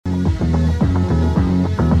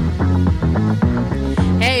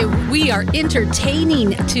We are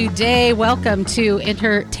entertaining today. Welcome to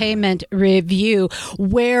Entertainment Review,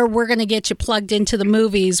 where we're going to get you plugged into the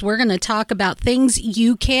movies. We're going to talk about things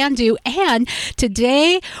you can do. And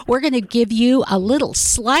today, we're going to give you a little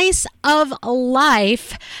slice of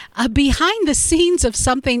life behind the scenes of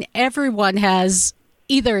something everyone has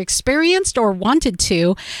either experienced or wanted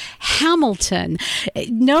to. Hamilton.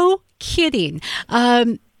 No kidding.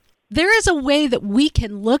 There is a way that we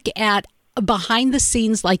can look at behind the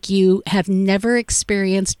scenes like you have never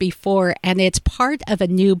experienced before, and it's part of a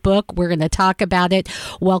new book. We're going to talk about it.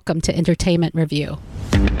 Welcome to Entertainment Review.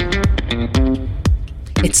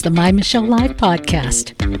 It's the My Michelle Live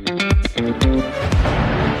podcast.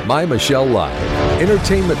 My Michelle Live,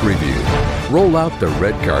 Entertainment Review. Roll out the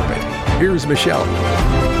red carpet. Here's Michelle.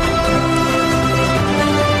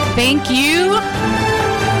 Thank you.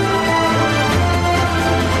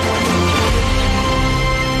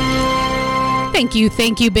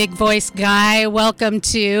 Thank you, big voice guy. Welcome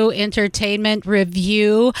to Entertainment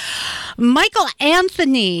Review. Michael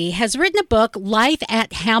Anthony has written a book, Life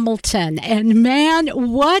at Hamilton. And man,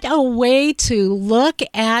 what a way to look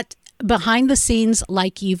at behind the scenes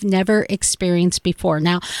like you've never experienced before.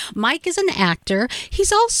 Now, Mike is an actor.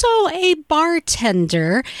 He's also a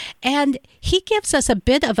bartender, and he gives us a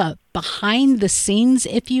bit of a behind the scenes,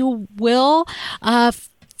 if you will,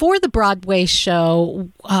 for the Broadway show.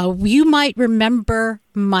 You might remember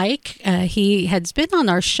Mike. He has been on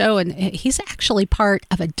our show, and he's actually part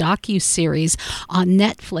of a docuseries on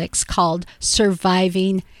Netflix called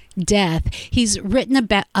Surviving Death. He's written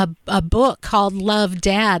a book called Love,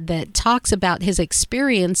 Dad that talks about his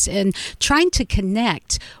experience in trying to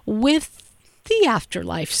connect with the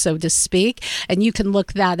afterlife, so to speak. And you can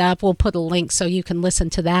look that up. We'll put a link so you can listen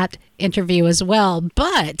to that interview as well.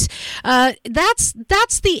 But that's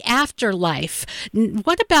the afterlife.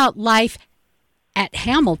 What about life at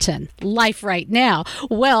Hamilton? Life right now?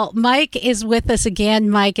 Well, Mike is with us again.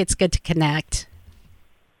 Mike, it's good to connect.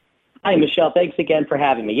 Hi, Michelle. Thanks again for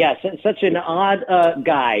having me. Yes, such an odd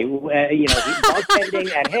guy.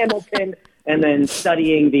 Bartending at Hamilton, and then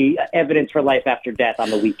studying the evidence for life after death on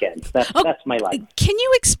the weekends. That's my life. Can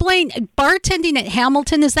you explain bartending at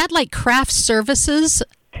Hamilton? Is that like craft services?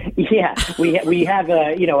 Yeah, we have we have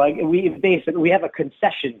a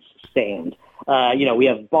concessions stand. We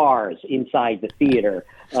have bars inside the theater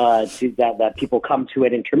that people come to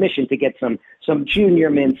at intermission to get some junior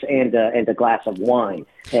mints and a glass of wine.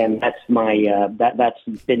 And that's that's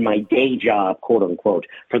been my day job, quote unquote,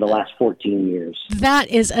 for the last 14 years. That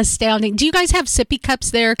is astounding. Do you guys have sippy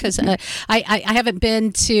cups there? Because I haven't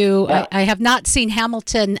been to. Yeah. I have not seen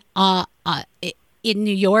Hamilton in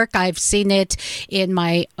New York. I've seen it in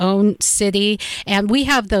my own city, and we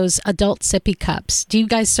have those adult sippy cups. Do you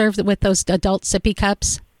guys serve with those adult sippy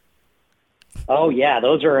cups? Oh yeah,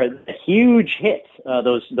 those are a huge hit.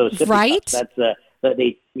 Those sippy right? Cups. That's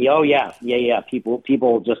Oh yeah.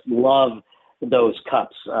 People just love those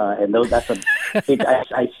cups, and those.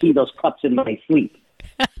 I see those cups in my sleep.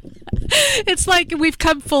 It's like we've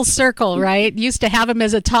come full circle, right? Used to have them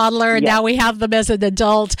as a toddler, and now we have them as an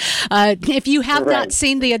adult. If you have not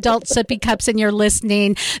seen the adult sippy cups and you're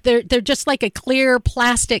listening, they're just like a clear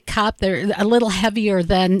plastic cup. They're a little heavier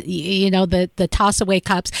than the toss-away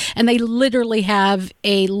cups, and they literally have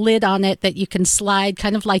a lid on it that you can slide,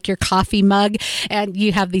 kind of like your coffee mug, and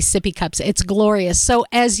you have these sippy cups. It's glorious. So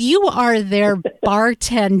as you are there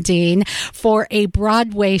bartending for a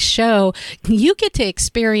Broadway show, you get to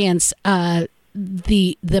experience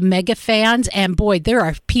the mega fans, and boy, there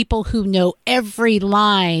are people who know every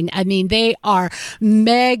line. I mean, they are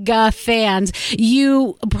mega fans.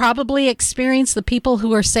 You probably experience the people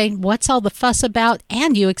who are saying, "What's all the fuss about?"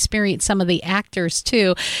 And you experience some of the actors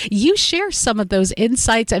too. You share some of those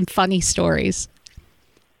insights and funny stories.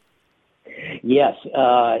 Yes,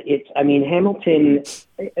 Hamilton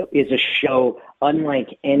is a show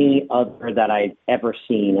unlike any other that I've ever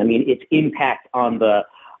seen. I mean, its impact on the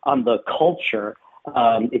culture,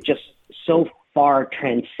 it just so far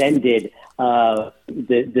transcended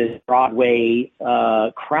the Broadway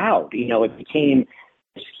crowd. It became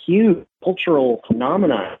this huge cultural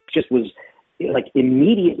phenomenon. It just was like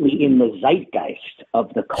immediately in the zeitgeist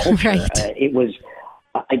of the culture. Right. It was.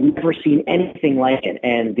 I'd never seen anything like it,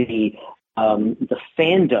 and the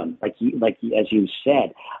fandom, like as you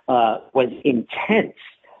said, was intense.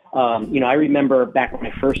 I remember back when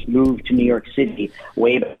I first moved to New York City,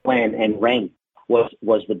 way back when, and Rank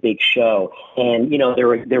was the big show. And,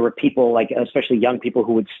 there were people, like especially young people,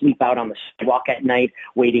 who would sleep out on the sidewalk at night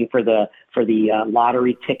waiting for the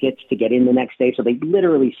lottery tickets to get in the next day. So they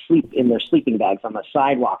literally sleep in their sleeping bags on the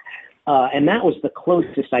sidewalk. And that was the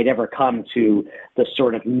closest I'd ever come to the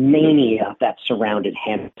sort of mania that surrounded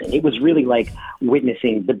Hamilton. It was really like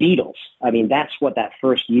witnessing the Beatles. I mean, that's what that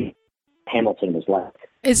first year of Hamilton was like.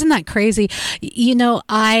 Isn't that crazy? You know,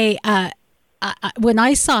 I when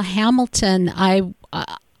I saw Hamilton,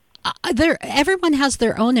 everyone has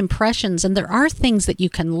their own impressions, and there are things that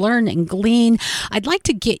you can learn and glean. I'd like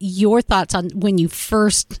to get your thoughts on when you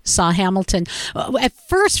first saw Hamilton. At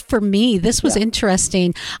first, for me, this was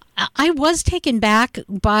interesting. I was taken back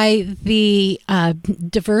by the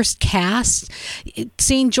diverse cast.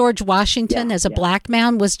 Seeing George Washington as a black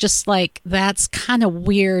man was just like, that's kind of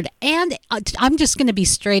weird. And I'm just going to be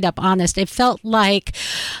straight up honest. It felt like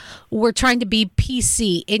we're trying to be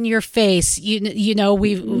PC, in your face, you know,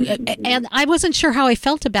 and I wasn't sure how I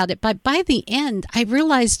felt about it, but by the end, I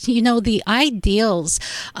realized, you know, the ideals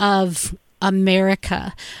of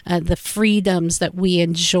America, the freedoms that we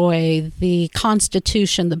enjoy, the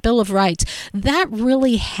Constitution, the Bill of Rights, that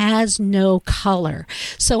really has no color.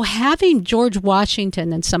 So having George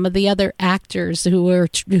Washington and some of the other actors who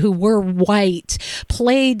were white,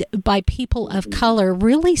 played by people of color,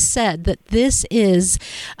 really said that this is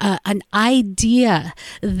an idea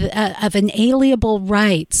of inalienable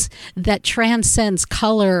rights that transcends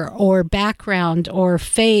color or background or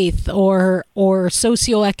faith or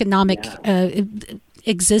socioeconomic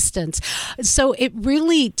existence. So it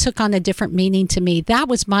really took on a different meaning to me. That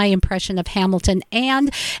was my impression of Hamilton.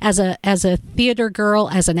 And as a theater girl,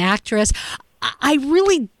 as an actress, I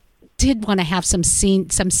really did want to have some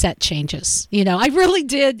set changes. You know, I really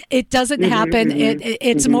did. It doesn't happen.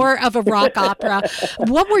 It's more of a rock opera.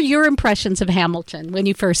 What were your impressions of Hamilton when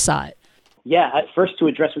you first saw it? Yeah, first to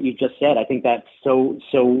address what you just said, I think that's so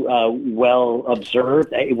well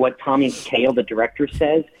observed. What Tommy Kail, the director,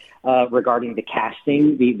 says regarding the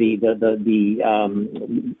casting, the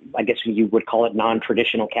I guess you would call it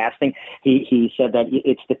non-traditional casting. He said that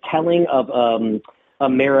it's the telling of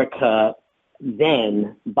America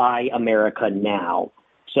then by America now.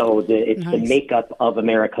 So it's the makeup of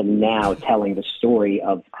America now telling the story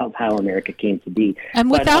of how America came to be.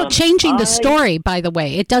 And without changing the story, by the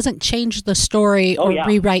way. It doesn't change the story or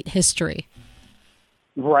rewrite history.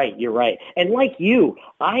 Right, you're right. And like you,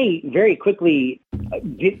 I very quickly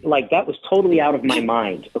that was totally out of my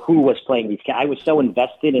mind who was playing these cats. I was so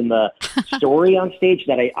invested in the story on stage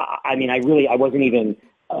that I wasn't even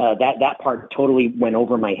that part totally went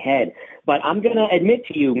over my head. But I'm going to admit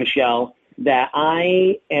to you, Michelle, that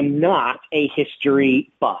I am not a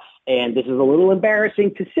history buff. And this is a little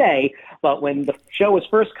embarrassing to say, but when the show was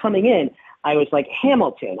first coming in, I was like,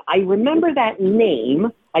 Hamilton, I remember that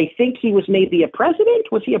name. I think he was maybe a president.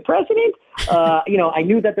 Was he a president? I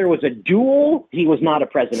knew that there was a duel. He was not a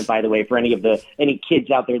president, by the way, for any kids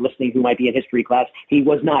out there listening who might be in history class. He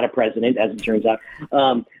was not a president, as it turns out.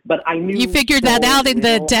 But I knew you figured that out in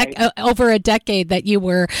the over a decade that you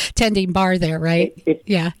were tending bar there, right?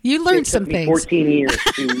 You learned some things. 14 years.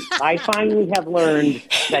 I finally have learned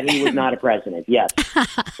that he was not a president. Yes,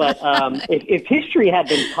 but if history had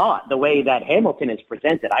been taught the way that Hamilton is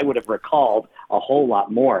presented, I would have recalled a whole lot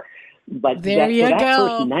more. But there you go.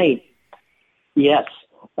 First night, yes,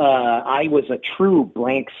 I was a true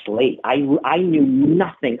blank slate. I knew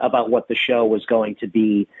nothing about what the show was going to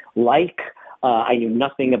be like. I knew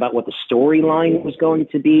nothing about what the storyline was going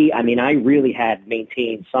to be. I mean, I really had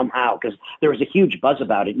maintained somehow, because there was a huge buzz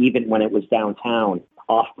about it, even when it was downtown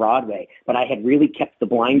off Broadway. But I had really kept the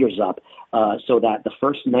blinders up so that the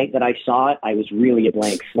first night that I saw it, I was really a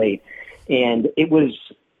blank slate. And it was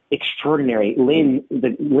extraordinary.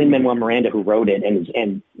 Lin-Manuel Miranda, who wrote it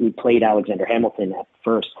and he played Alexander Hamilton at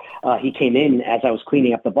first, he came in as I was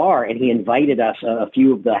cleaning up the bar, and he invited us, a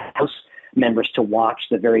few of the house members, to watch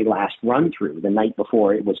the very last run through the night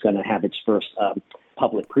before it was going to have its first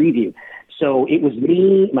public preview. So it was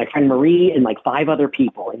me, my friend Marie, and like 5 other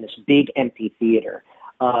people in this big empty theater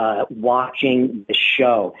watching the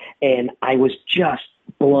show. And I was just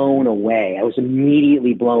blown away. I was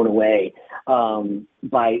immediately blown away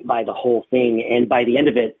by the whole thing. And by the end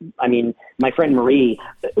of it, I mean, my friend Marie,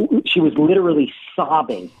 she was literally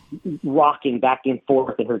sobbing, rocking back and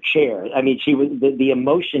forth in her chair. I mean, she was the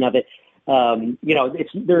emotion of it.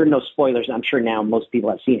 There are no spoilers. I'm sure now most people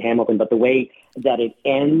have seen Hamilton, but the way that it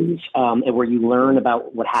ends, and where you learn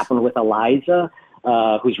about what happened with Eliza,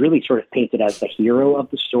 who's really sort of painted as the hero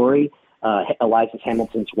of the story. Eliza's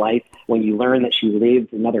Hamilton's wife, when you learn that she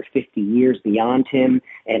lived another 50 years beyond him,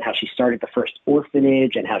 and how she started the first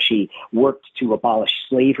orphanage, and how she worked to abolish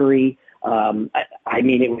slavery. I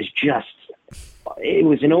mean, it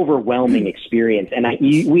was an overwhelming experience. And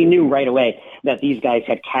we knew right away that these guys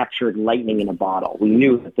had captured lightning in a bottle. We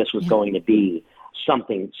knew that this was going to be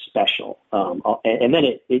something special. And then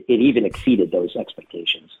it even exceeded those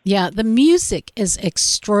expectations. Yeah, the music is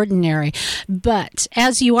extraordinary. But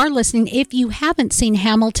as you are listening, if you haven't seen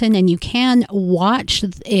Hamilton and you can watch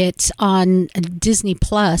it on Disney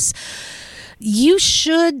Plus, you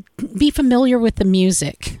should be familiar with the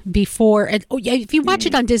music before. If you watch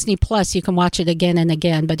it on Disney Plus, you can watch it again and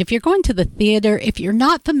again. But if you're going to the theater, if you're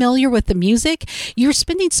not familiar with the music, you're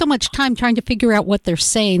spending so much time trying to figure out what they're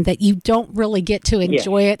saying that you don't really get to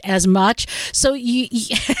enjoy it as much. So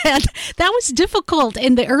that was difficult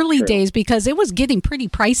in the early days because it was getting pretty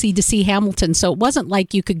pricey to see Hamilton. So it wasn't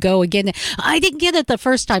like you could go again. I didn't get it the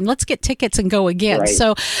first time. Let's get tickets and go again. Right.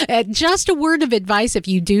 So just a word of advice, if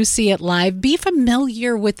you do see it live, be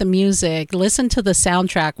familiar with the music, listen to the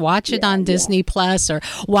soundtrack, watch it on Disney Plus or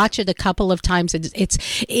watch it a couple of times. It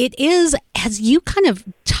is, as you kind of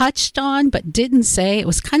touched on but didn't say, it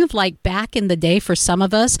was kind of like back in the day for some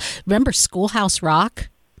of us. Remember Schoolhouse Rock?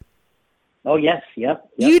 Oh, yes. Yep.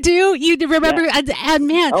 You do? You do remember? Yeah. And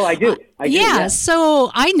man. Oh, I do. Yeah.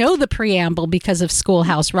 So I know the preamble because of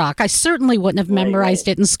Schoolhouse Rock. I certainly wouldn't have memorized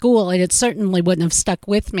it in school, and it certainly wouldn't have stuck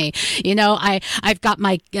with me. You know, I've got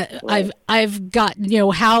my, I've got, you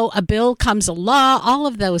know, how a bill comes a law, all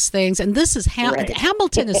of those things. And this is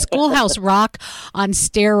Hamilton is Schoolhouse Rock on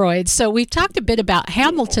steroids. So we've talked a bit about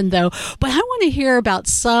Hamilton, though, but I want to hear about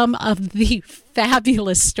some of the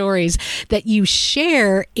fabulous stories that you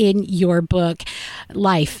share in your book,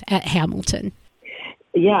 Life at Hamilton.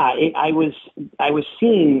 Yeah, I was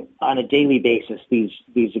seeing on a daily basis these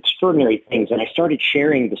extraordinary things, and I started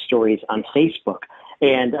sharing the stories on Facebook,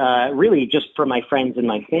 and really just for my friends and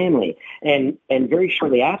my family. And very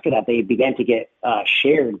shortly after that, they began to get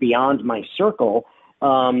shared beyond my circle,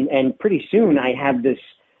 and pretty soon I had this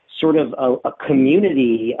sort of a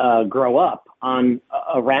community grow up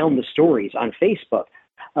around the stories on Facebook.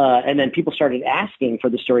 And then people started asking for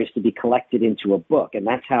the stories to be collected into a book. And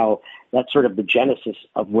that's sort of the genesis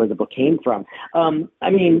of where the book came from.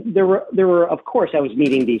 I mean, there were, of course, I was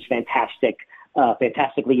meeting these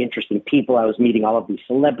fantastically interesting people. I was meeting all of these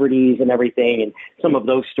celebrities and everything. And some of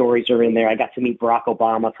those stories are in there. I got to meet Barack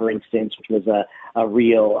Obama, for instance, which was a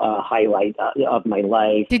real highlight of my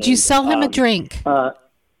life. Did you sell him a drink?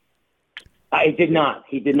 I did not.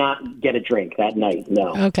 He did not get a drink that night.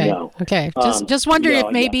 No. Okay. No. Okay. Just wondering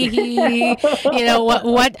if maybe he, you know,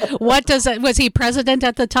 what does it, was he president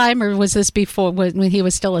at the time, or was this before when he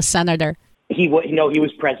was still a senator? He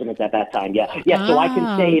was president at that time. Yeah. So I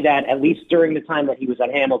can say that at least during the time that he was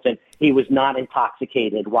at Hamilton, he was not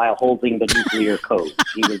intoxicated while holding the nuclear code.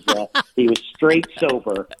 He was straight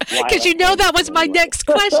sober. Because that was my next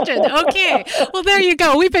question. Okay. Well, there you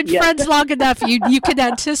go. We've been friends long enough. You can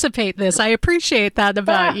anticipate this. I appreciate that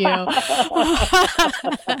about you. Of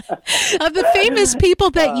the famous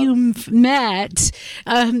people that you've met,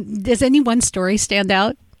 does any one story stand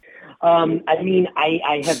out? I mean,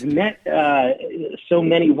 I have met so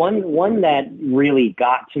many. One that really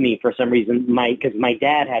got to me for some reason, because my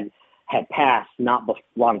dad had passed not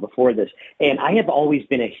long before this, and I have always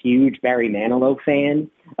been a huge Barry Manilow fan.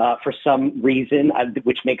 For some reason,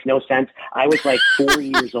 which makes no sense. I was like 4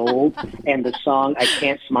 years old, and the song "I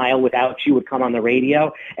Can't Smile Without You" would come on the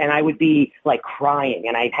radio, and I would be like crying,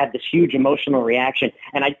 and I had this huge emotional reaction,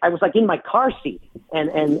 and I was like in my car seat,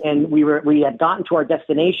 and we had gotten to our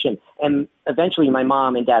destination, and eventually my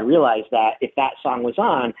mom and dad realized that if that song was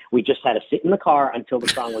on, we just had to sit in the car until the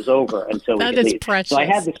song was over, until we could leave. Precious. So I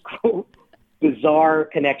had this bizarre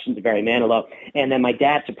connection to Barry Manilow, and then my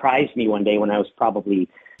dad surprised me one day when I was probably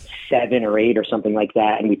 7 or 8 or something like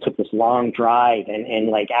that, and we took this long drive, and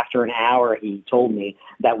like after an hour he told me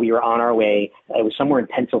that we were on our way, it was somewhere in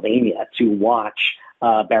Pennsylvania, to watch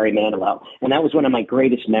Barry Manilow. And that was one of my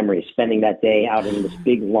greatest memories, spending that day out in this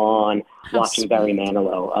big lawn watching Barry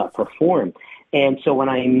Manilow perform. And so when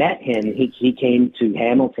I met him, he came to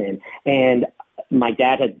Hamilton, and my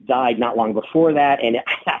dad had died not long before that, and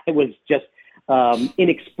I was just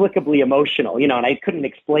inexplicably emotional, and I couldn't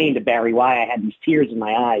explain to Barry why I had these tears in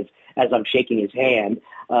my eyes as I'm shaking his hand,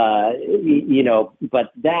 but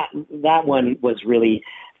that one was really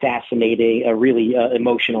fascinating, really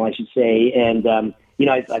emotional, I should say. And,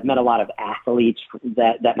 I've met a lot of athletes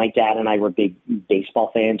that my dad and I were big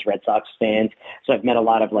baseball fans, Red Sox fans. So I've met a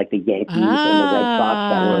lot of like the Yankees and the Red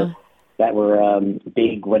Sox that were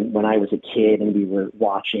big when I was a kid and we were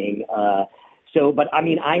watching. But I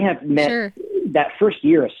mean, I have met that first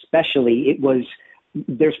year especially,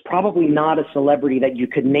 there's probably not a celebrity that you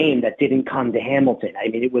could name that didn't come to Hamilton. I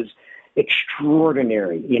mean, it was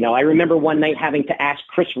extraordinary. I remember one night having to ask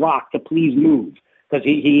Chris Rock to please move because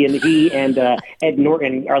he and Ed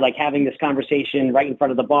Norton are like having this conversation right in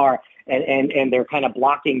front of the bar, and they're kind of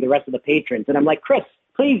blocking the rest of the patrons. And I'm like, Chris,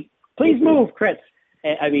 please move, Chris.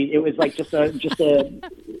 And, I mean, it was like just an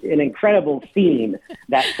incredible theme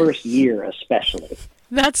that first year, especially.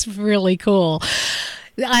 That's really cool.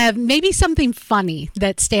 Maybe something funny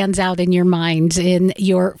that stands out in your mind in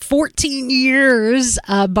your 14 years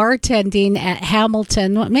bartending at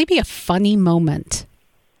Hamilton. Maybe a funny moment.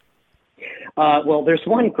 Well, there's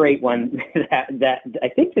one great one that I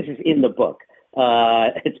think this is in the book.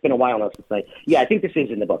 It's been a while now since I think this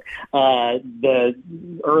is in the book. The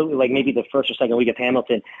early, like maybe the first or second week of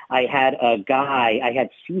Hamilton, I had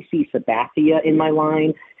CC Sabathia in my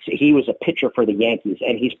line. He was a pitcher for the Yankees,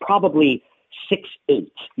 and he's probably 6'8",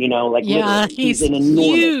 he's an enormous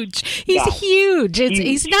huge. He's guy. Huge.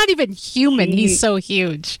 He's not even human. He's so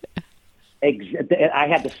huge. I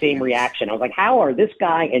had the same reaction. I was like, how are this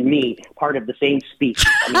guy and me part of the same species?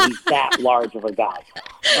 I mean, he's that large of a guy.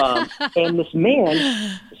 And this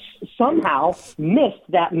man somehow missed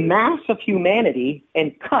that mass of humanity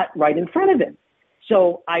and cut right in front of him.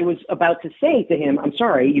 So I was about to say to him, I'm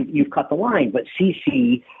sorry, you've cut the line, but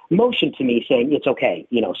CC motioned to me saying, it's okay,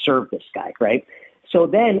 serve this guy, right? So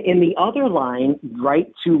then in the other line, right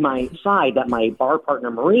to my side that my bar partner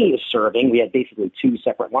Marie is serving, we had basically two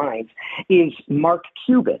separate lines, is Mark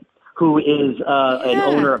Cuban, who is an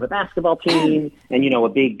owner of a basketball team and,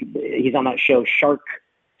 he's on that show Shark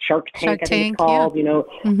Tank, I think it's called,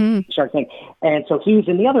 Shark Tank. And so he's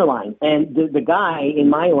in the other line. And the guy in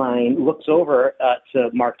my line looks over to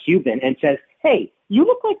Mark Cuban and says, hey, you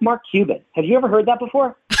look like Mark Cuban. Have you ever heard that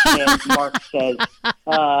before? And Mark says,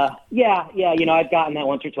 yeah, I've gotten that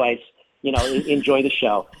once or twice. Enjoy the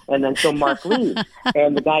show. And then so Mark leaves.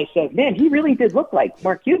 And the guy says, man, he really did look like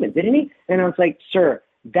Mark Cuban, didn't he? And I was like, sir,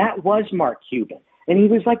 that was Mark Cuban. And he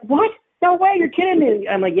was like, what? No way, you're kidding me.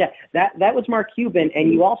 I'm like, yeah, that was Mark Cuban,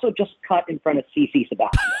 and you also just cut in front of CC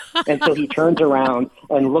Sabathia. And so he turns around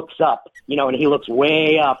and looks up, and he looks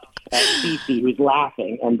way up at CC, who's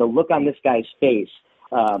laughing, and the look on this guy's face,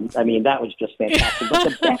 that was just fantastic. But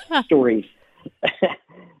the best stories,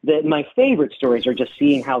 my favorite stories are just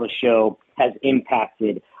seeing how the show has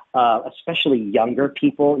impacted especially younger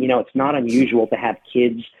people. It's not unusual to have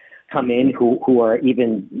kids come in who are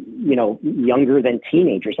even, younger than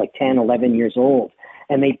teenagers, like 10, 11 years old.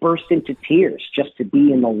 And they burst into tears just to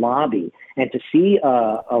be in the lobby and to see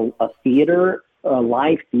a theater, a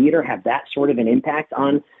live theater have that sort of an impact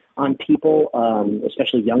on people,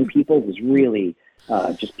 especially young people, was really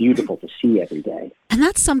just beautiful to see every day. And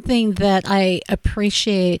that's something that I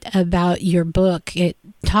appreciate about your book. It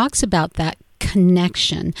talks about that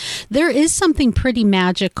connection. There is something pretty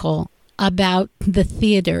magical about the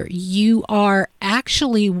theater. You are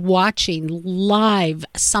actually watching live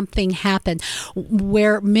something happen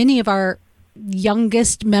where many of our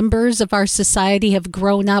youngest members of our society have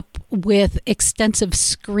grown up with extensive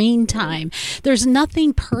screen time. There's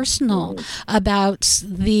nothing personal about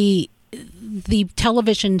the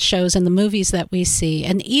television shows and the movies that we see.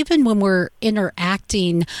 And even when we're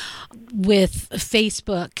interacting with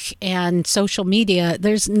Facebook and social media,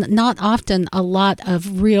 there's not often a lot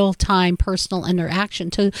of real-time personal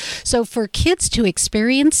interaction. So for kids to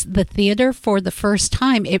experience the theater for the first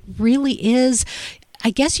time, it really is, I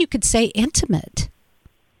guess you could say, intimate.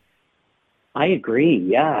 I agree.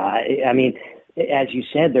 Yeah. I mean, as you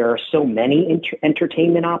said, there are so many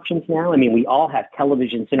entertainment options now. I mean, we all have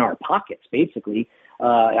televisions in our pockets, basically,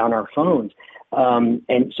 on our phones.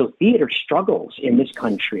 And so theater struggles in this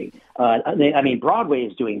country. Broadway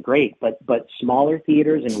is doing great, but smaller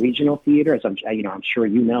theaters and regional theaters, I'm sure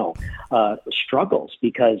struggles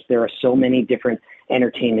because there are so many different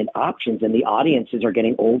entertainment options, and the audiences are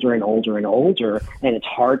getting older and older and older, and it's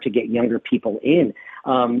hard to get younger people in.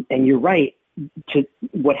 And you're right.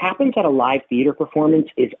 What happens at a live theater performance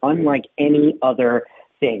is unlike any other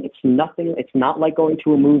thing. It's not like going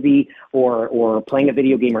to a movie or playing a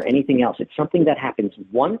video game or anything else. It's something that happens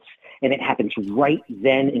once, and it happens right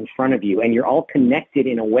then in front of you, and you're all connected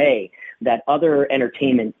in a way that other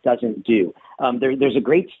entertainment doesn't do. There's a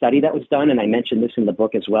great study that was done, and I mentioned this in the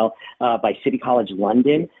book as well, by City College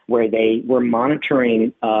London, where they were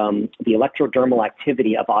monitoring the electrodermal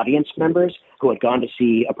activity of audience members who had gone to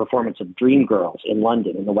see a performance of Dreamgirls in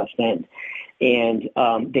London in the West End. And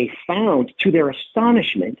they found, to their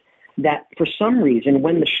astonishment, that for some reason,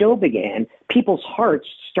 when the show began, people's hearts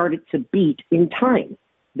started to beat in time.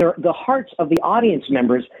 The hearts of the audience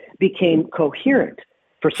members became coherent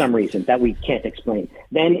for some reason that we can't explain.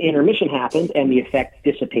 Then intermission happened and the effect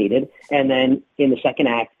dissipated. And then in the second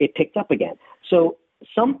act, it picked up again. So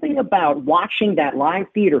something about watching that live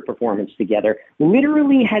theater performance together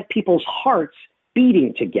literally had people's hearts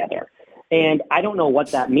beating together. And I don't know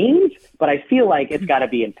what that means, but I feel like it's got to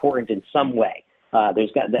be important in some way.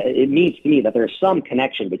 It means to me that there's some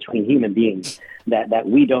connection between human beings that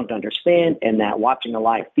we don't understand, and that watching a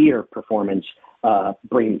live theater performance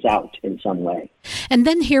brings out in some way. And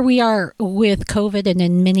then here we are with COVID, and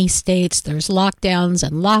in many states there's lockdowns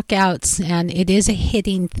and lockouts, and it is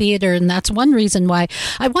hitting theater. And that's one reason why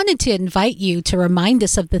I wanted to invite you to remind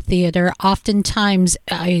us of the theater. Oftentimes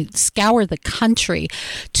I scour the country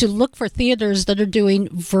to look for theaters that are doing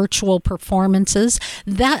virtual performances.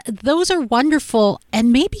 Those are wonderful,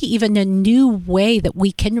 and maybe even a new way that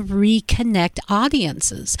we can reconnect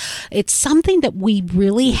audiences. It's something that we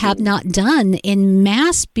really have not done in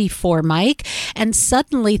mass before, Mike. And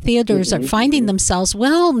suddenly theaters are finding themselves,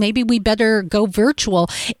 well, maybe we better go virtual.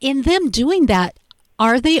 In them doing that,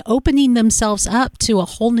 are they opening themselves up to a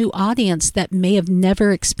whole new audience that may have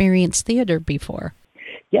never experienced theater before?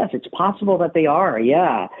 Yes, it's possible that they are.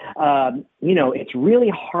 Yeah. It's really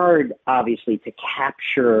hard, obviously, to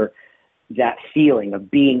capture that feeling of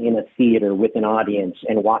being in a theater with an audience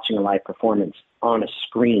and watching a live performance on a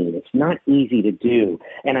screen. It's not easy to do.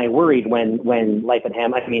 And I worried when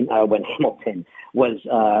Hamilton was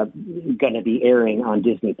going to be airing on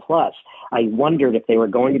Disney Plus. I wondered if they were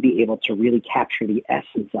going to be able to really capture the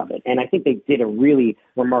essence of it. And I think they did a really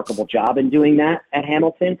remarkable job in doing that at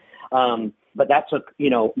Hamilton. But that took,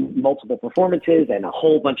 multiple performances and a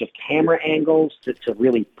whole bunch of camera angles to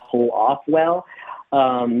really pull off well.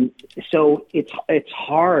 So it's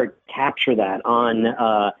hard to capture that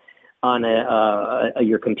on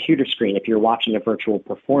your computer screen if you're watching a virtual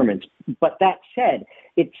performance. But that said,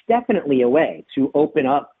 it's definitely a way to open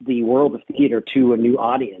up the world of theater to a new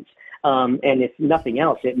audience. And if nothing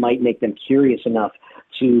else, it might make them curious enough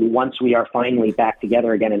to, once we are finally back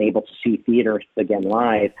together again and able to see theater again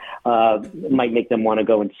live, it might make them want to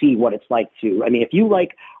go and see what it's like to. I mean, if you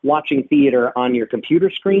like watching theater on your computer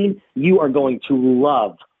screen, you are going to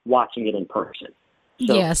love watching it in person.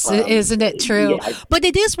 So, yes, isn't it true? Yeah, but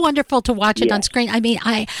it is wonderful to watch it on screen. I mean,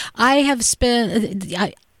 I have spent...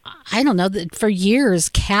 I don't know, for years,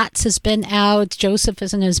 Cats has been out. Joseph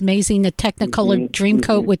is an amazing Technicolor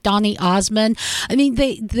Dreamcoat with Donny Osmond. I mean,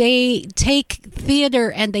 they take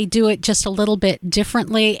theater and they do it just a little bit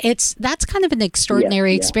differently. That's kind of an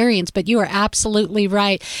extraordinary experience, but you are absolutely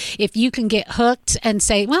right. If you can get hooked and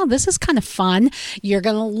say, well, this is kind of fun, you're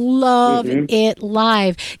going to love it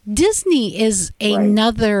live. Disney is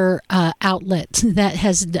another outlet that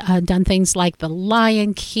has done things like The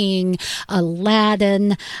Lion King,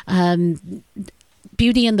 Aladdin,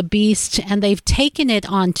 Beauty and the Beast, and they've taken it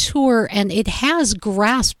on tour, and it has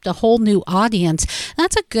grasped a whole new audience.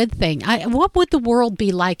 That's a good thing. What would the world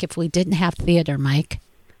be like if we didn't have theater, Mike?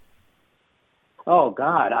 Oh,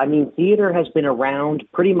 God. I mean, theater has been around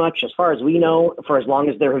pretty much, as far as we know, for as long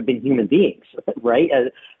as there have been human beings, right?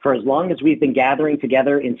 For as long as we've been gathering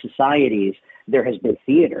together in societies, there has been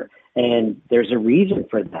theater. And there's a reason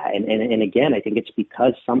for that. And again, I think it's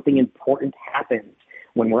because something important happens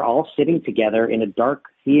when we're all sitting together in a dark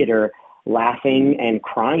theater, laughing and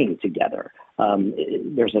crying together.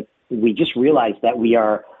 We just realized that we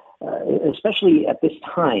are, especially at this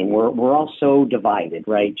time, we're all so divided,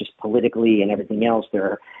 right? Just politically and everything else.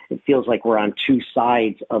 It feels like we're on two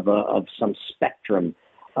sides of some spectrum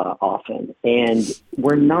often, and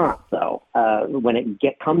we're not, though. When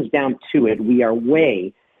it comes down to it, we are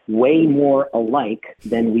way more alike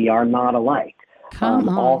than we are not alike.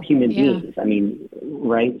 All human beings. I mean,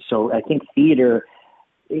 right? So I think theater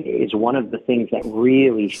is one of the things that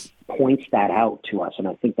really points that out to us. And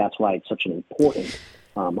I think that's why it's such an important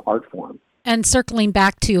art form. And circling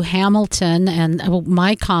back to Hamilton and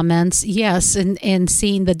my comments, yes, in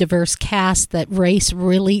seeing the diverse cast, that race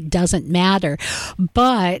really doesn't matter.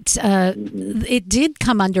 But it did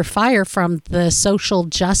come under fire from the social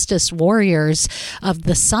justice warriors of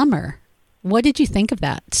the summer. What did you think of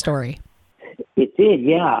that story? It did,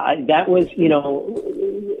 yeah. That was,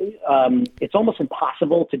 it's almost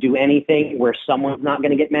impossible to do anything where someone's not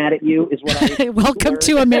going to get mad at you, is what I Welcome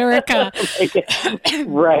to America.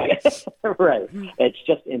 Right. It's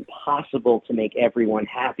just impossible to make everyone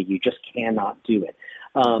happy. You just cannot do it.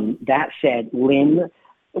 That said, Lin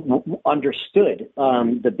understood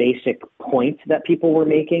the basic point that people were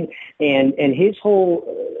making, and his whole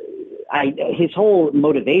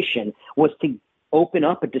motivation was to open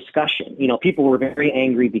up a discussion. People were very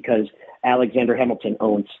angry because Alexander Hamilton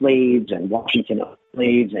owned slaves and Washington owned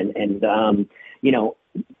slaves, and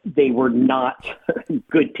they were not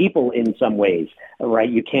good people in some ways, right?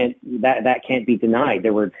 You can't, that can't be denied.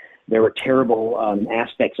 There there were terrible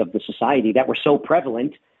aspects of the society that were so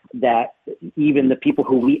prevalent that even the people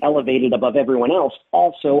who we elevated above everyone else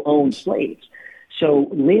also owned slaves. So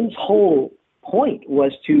Lynn's whole point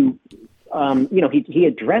was to, he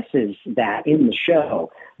addresses that in the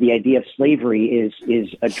show. The idea of slavery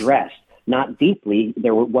is addressed, not deeply.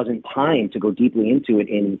 There wasn't time to go deeply into it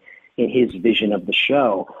in his vision of the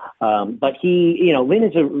show. But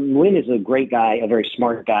Lynn is a great guy, a very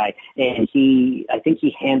smart guy, and I think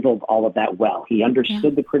he handled all of that well. He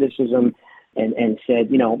understood the criticism and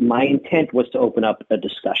said, my intent was to open up a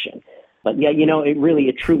discussion. But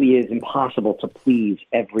it truly is impossible to please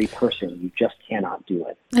every person. You just cannot do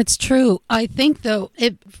it. It's true. I think, though,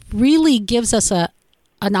 it really gives us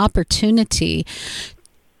an opportunity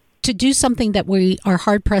to do something that we are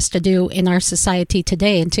hard-pressed to do in our society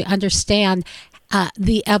today, and to understand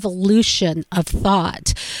the evolution of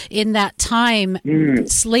thought. In that time,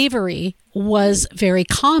 slavery was very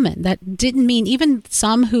common. That didn't mean even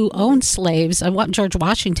some who owned slaves. George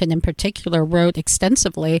Washington in particular wrote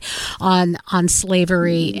extensively on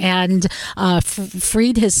slavery and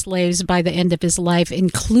freed his slaves by the end of his life,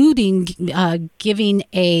 including giving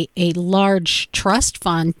a large trust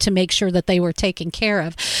fund to make sure that they were taken care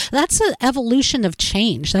of. That's an evolution of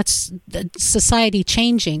change. That's society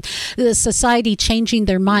changing. The society changing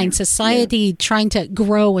their mind. Society trying to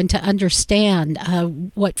grow and to understand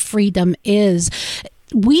what freedom is.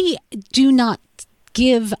 We do not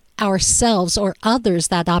give ourselves or others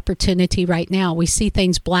that opportunity right now. We see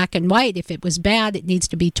things black and white. If it was bad, it needs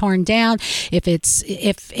to be torn down.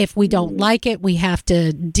 If we don't like it, we have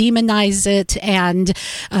to demonize it. And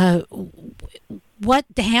what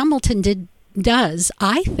Hamilton does,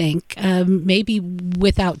 I think, maybe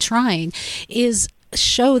without trying, is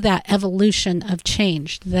show that evolution of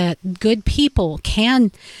change, that good people can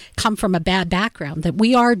come from a bad background, that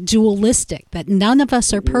we are dualistic, that none of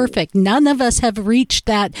us are perfect. None of us have reached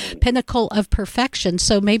that pinnacle of perfection.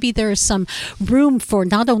 So maybe there is some room for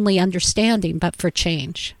not only understanding, but for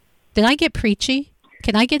change. Did I get preachy?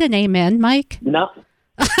 Can I get an amen, Mike? No.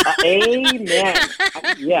 Amen.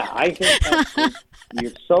 Yeah, I think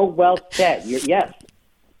you're so well said. Yes.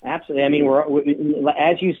 Absolutely. I mean,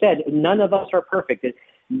 as you said, none of us are perfect.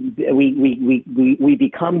 We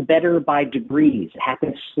become better by degrees. It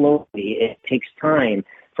happens slowly. It takes time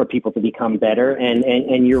for people to become better.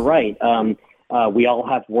 And you're right. We all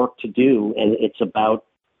have work to do, and it's about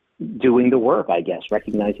doing the work, I guess,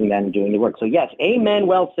 recognizing that and doing the work. So yes, amen.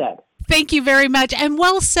 Well said. Thank you very much. And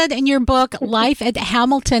well said in your book, Life at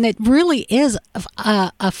Hamilton. It really is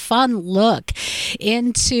a fun look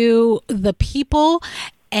into the people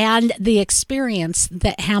and the experience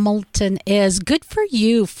that Hamilton is. Good for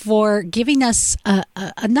you for giving us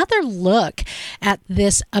another look at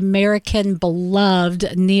this American beloved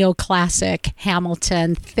neoclassic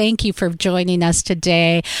Hamilton. Thank you for joining us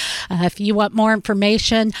today. If you want more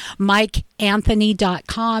information,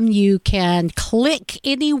 MikeAnthony.com. You can click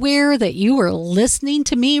anywhere that you are listening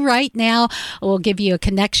to me right now. We'll give you a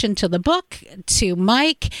connection to the book, to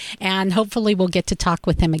Mike, and hopefully we'll get to talk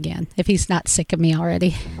with him again if he's not sick of me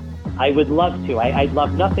already. I would love to. I'd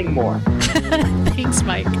love nothing more. Thanks,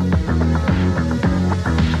 Mike.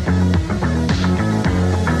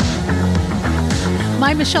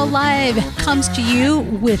 My Michelle Live comes to you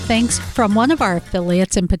with thanks from one of our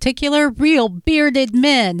affiliates, in particular, Real Bearded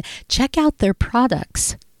Men. Check out their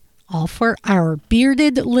products, all for our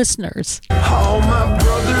bearded listeners. All my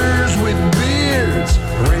brothers with beards,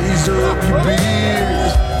 raise up your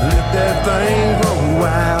beards, let that thing grow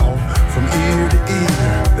out from ear to ear.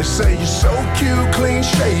 They say you're so cute, clean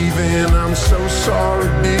shaven. I'm so sorry,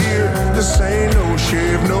 dear. This ain't no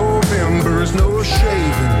shave November's, no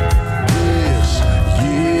shaving this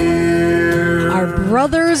year. Our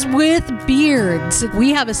brothers with beards.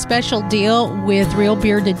 We have a special deal with Real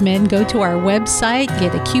Bearded Men. Go to our website,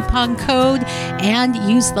 get a coupon code, and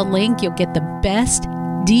use the link. You'll get the best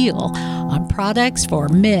deal on products for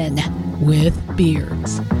men with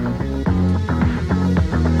beards.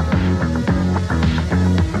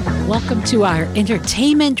 Welcome to our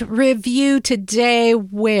entertainment review today,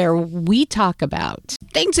 where we talk about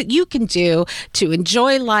things that you can do to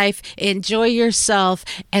enjoy life, enjoy yourself,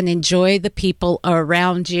 and enjoy the people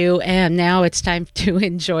around you. And now it's time to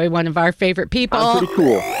enjoy one of our favorite people. I'm pretty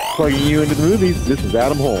cool. Plugging you into the movies, this is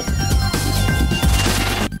Adam Holm.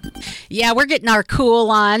 Yeah, we're getting our cool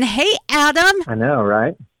on. Hey, Adam. I know,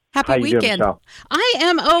 right? Happy weekend. Doing, I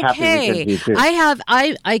am okay. Happy weekend to you too.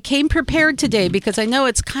 I came prepared today because I know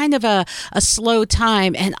it's kind of a slow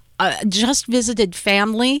time, and just visited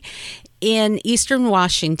family in Eastern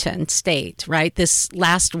Washington State, right, this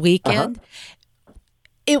last weekend.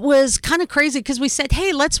 it was kind of crazy because we said,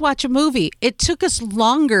 hey, let's watch a movie. It took us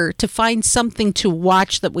longer to find something to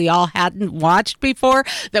watch that we all hadn't watched before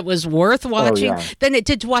that was worth watching than it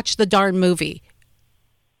did to watch the darn movie.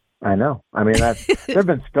 I know. I mean, there have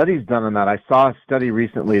been studies done on that. I saw a study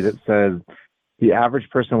recently that says the average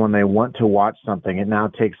person, when they want to watch something, it now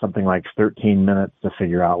takes something like 13 minutes to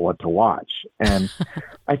figure out what to watch. And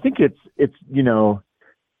I think it's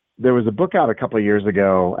there was a book out a couple of years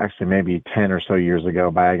ago, actually maybe 10 or so years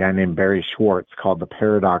ago, by a guy named Barry Schwartz called The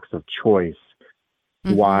Paradox of Choice,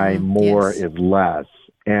 Why More is Less.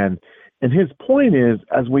 And his point is,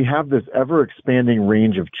 as we have this ever-expanding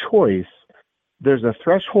range of choice, there's a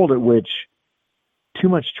threshold at which too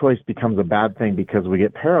much choice becomes a bad thing because we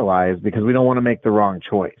get paralyzed because we don't want to make the wrong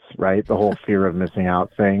choice, right? The whole fear of missing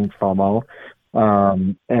out thing, FOMO.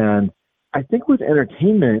 And I think with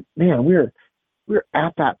entertainment, man, we're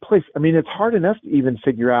at that place. I mean, it's hard enough to even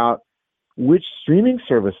figure out which streaming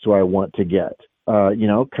service do I want to get,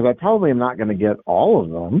 because I probably am not going to get all of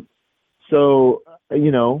them. So,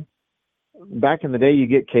 back in the day, you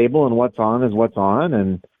get cable and what's on is what's on,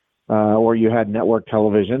 and or you had network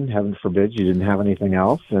television. Heaven forbid you didn't have anything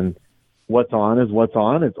else. And what's on is what's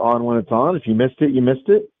on. It's on when it's on. If you missed it, you missed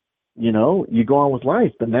it. You go on with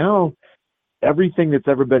life. But now everything that's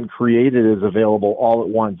ever been created is available all at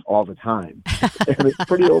once, all the time. And it's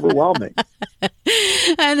pretty overwhelming.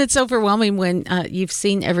 And it's overwhelming when you've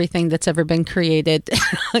seen everything that's ever been created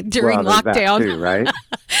during lockdown. That too, right?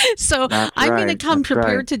 So I'm going to come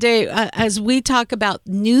prepared today as we talk about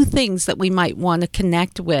new things that we might want to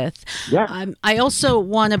connect with. Yeah. I also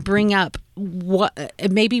want to bring up what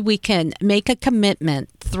maybe we can make a commitment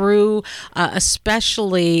through,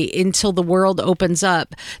 especially until the world opens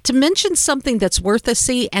up, to mention something that's worth a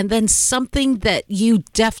see and then something that you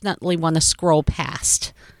definitely want to scroll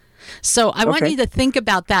past. So I want you to think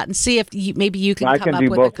about that and see if maybe you can come up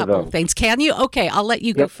with a couple of things. Can you? Okay, I'll let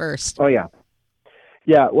you go first. Oh, yeah.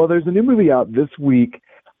 Yeah, well, there's a new movie out this week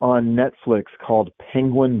on Netflix called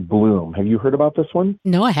Penguin Bloom. Have you heard about this one?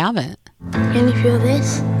 No, I haven't. Can you feel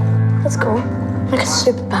this? That's cool. Like a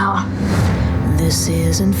superpower. This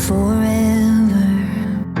isn't forever.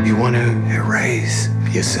 You want to erase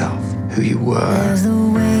yourself, who you were. There's the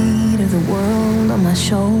weight of the world on my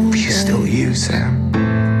shoulders. But you're still you, Sam.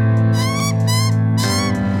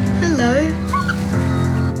 Hello.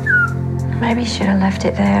 Maybe you should have left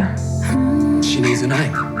it there. She needs a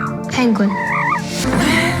name. Penguin.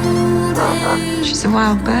 She's a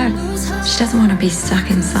wild bird. She doesn't want to be stuck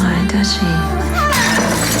inside, does she?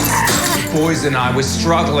 The boys and I were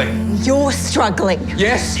struggling. You're struggling.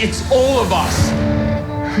 Yes, it's all of us.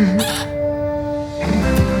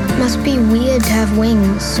 Must be weird to have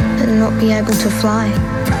wings and not be able to fly.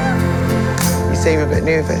 You seem a bit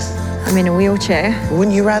nervous. I'm in a wheelchair.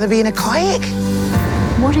 Wouldn't you rather be in a kayak?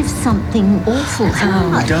 What if something awful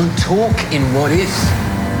happens? We don't talk in what ifs.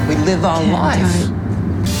 We live our life.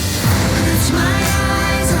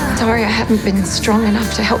 Sorry I haven't been strong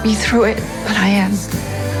enough to help you through it, but I am.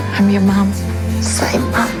 I'm your mom. Same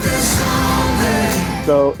mom.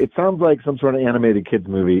 So it sounds like some sort of animated kids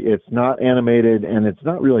movie. It's not animated, and it's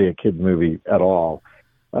not really a kids movie at all.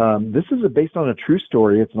 This is based on a true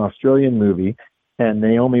story. It's an Australian movie, and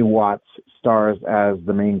Naomi Watts stars as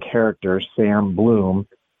the main character, Sam Bloom,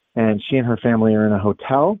 and she and her family are in a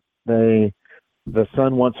hotel. The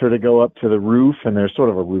son wants her to go up to the roof, and there's sort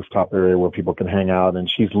of a rooftop area where people can hang out, and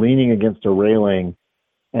she's leaning against a railing,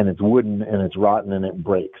 and it's wooden, and it's rotten, and it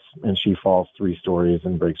breaks, and she falls 3 stories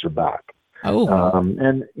and breaks her back. Oh.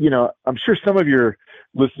 And, I'm sure some of your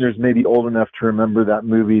listeners may be old enough to remember that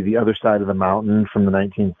movie, The Other Side of the Mountain, from the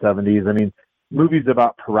 1970s. I mean, movies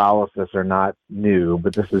about paralysis are not new,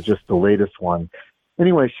 but this is just the latest one.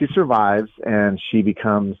 Anyway, she survives, and she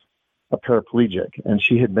becomes a paraplegic. And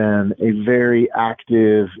she had been a very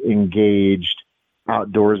active, engaged,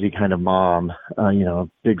 outdoorsy kind of mom,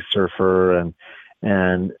 big surfer.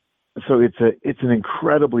 And so it's an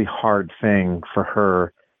incredibly hard thing for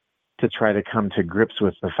her to try to come to grips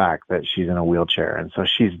with the fact that she's in a wheelchair. And so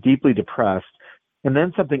she's deeply depressed. And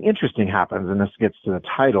then something interesting happens, and this gets to the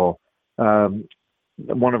title.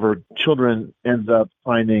 One of her children ends up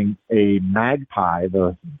finding a magpie,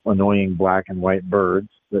 the annoying black and white birds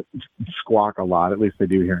that squawk a lot, at least they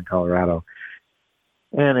do here in Colorado.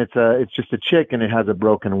 And it's just a chick, and it has a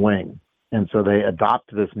broken wing. And so they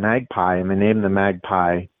adopt this magpie, and they name the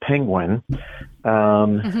magpie Penguin.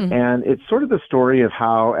 And it's sort of the story of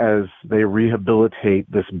how, as they rehabilitate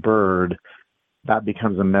this bird, that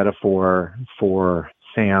becomes a metaphor for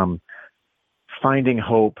Sam finding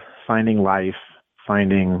hope, finding life,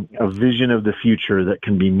 finding a vision of the future that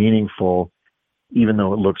can be meaningful, even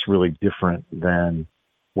though it looks really different than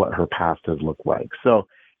what her past has looked like. So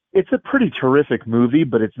it's a pretty terrific movie,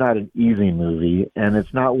 but it's not an easy movie, and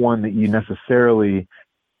it's not one that you necessarily,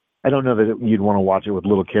 I don't know that you'd want to watch it with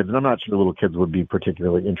little kids, and I'm not sure little kids would be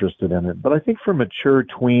particularly interested in it. But I think for mature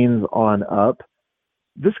tweens on up,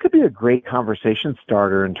 this could be a great conversation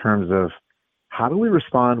starter in terms of how do we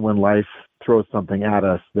respond when life throws something at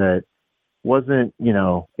us that wasn't,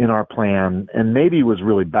 in our plan and maybe was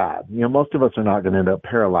really bad. Most of us are not going to end up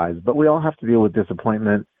paralyzed, but we all have to deal with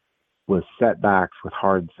disappointment, with setbacks, with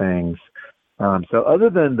hard things. So other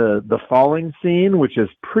than the falling scene, which is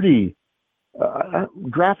pretty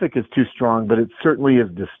graphic is too strong, but it certainly is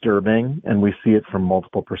disturbing, and we see it from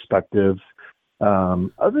multiple perspectives.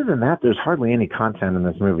 Other than that, there's hardly any content in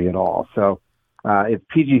this movie at all. So it's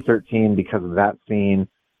PG-13 because of that scene,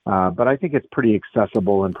 but I think it's pretty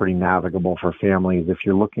accessible and pretty navigable for families if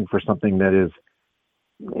you're looking for something that is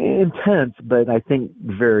intense, but I think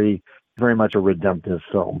very, very much a redemptive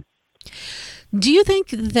film. Do you think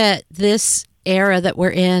that this era that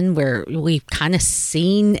we're in, where we've kind of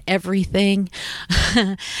seen everything,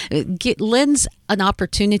 lends an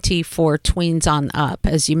opportunity for tweens on up,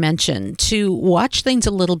 as you mentioned, to watch things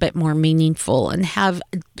a little bit more meaningful and have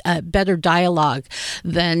better dialogue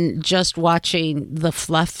than just watching the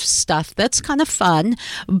fluff stuff that's kind of fun,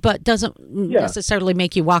 but doesn't necessarily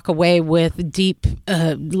make you walk away with deep,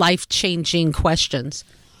 life-changing questions?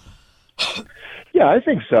 Yeah, I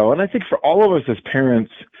think so. And I think for all of us as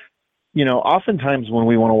parents, oftentimes when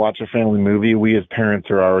we want to watch a family movie, we as parents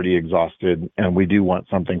are already exhausted and we do want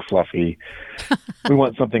something fluffy. We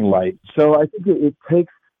want something light. So I think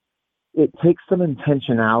it takes some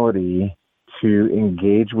intentionality to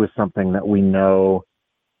engage with something that we know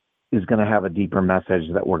is going to have a deeper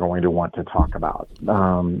message that we're going to want to talk about.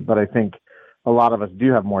 But I think a lot of us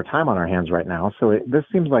do have more time on our hands right now. So this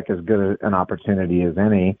seems like as good an opportunity as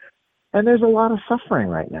any. And there's a lot of suffering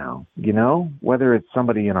right now, whether it's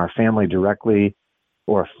somebody in our family directly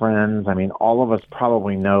or friends. I mean, all of us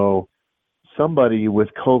probably know somebody with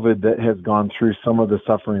COVID that has gone through some of the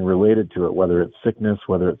suffering related to it, whether it's sickness,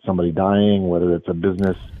 whether it's somebody dying, whether it's a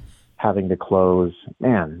business having to close.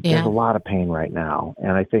 Man, there's a lot of pain right now.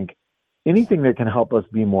 And I think anything that can help us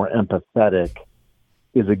be more empathetic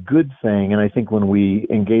is a good thing. And I think when we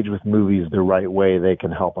engage with movies the right way, they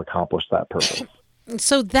can help accomplish that purpose.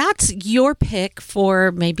 So that's your pick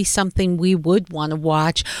for maybe something we would want to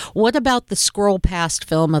watch. What about the Scroll Past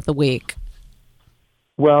film of the week?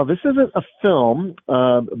 Well, this isn't a film,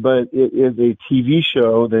 but it is a TV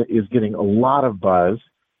show that is getting a lot of buzz.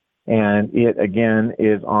 And it, again,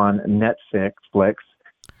 is on Netflix.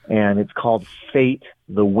 And it's called Fate,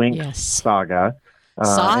 the Winx Saga.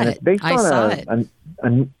 Saw and it. It's based I on saw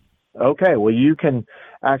it. Okay, well, you can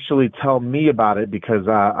actually tell me about it because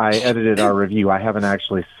I edited our review. I haven't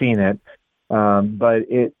actually seen it, but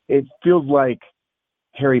it feels like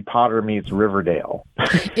Harry Potter meets Riverdale.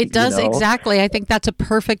 It does, exactly. I think that's a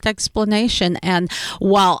perfect explanation. And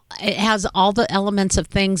while it has all the elements of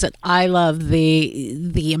things that I love,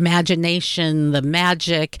 the imagination, the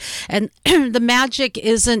magic, and the magic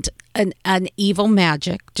isn't an evil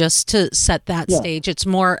magic, just to set that stage. It's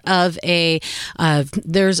more of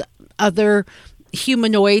there's other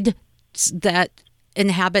humanoids that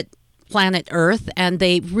inhabit planet Earth, and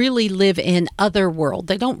they really live in other world.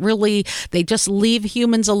 They just leave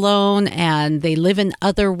humans alone and they live in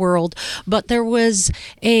other world. But there was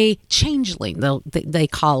a changeling, they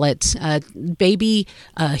call it,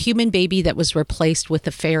 a human baby that was replaced with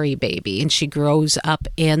a fairy baby, and she grows up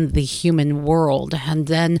in the human world. And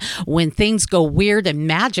then when things go weird and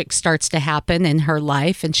magic starts to happen in her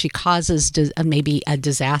life and she causes maybe a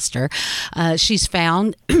disaster, she's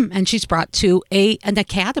found and she's brought to an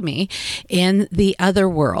academy in the other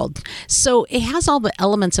world. So it has all the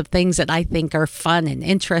elements of things that I think are fun and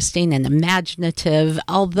interesting and imaginative,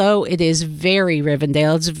 although it is very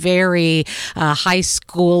Rivendell. It's very high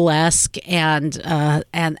school-esque and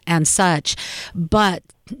such. But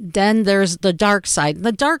then there's the dark side.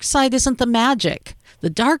 The dark side isn't the magic. The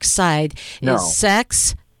dark side is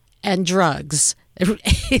sex and drugs.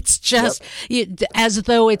 It's just as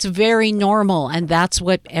though it's very normal, and that's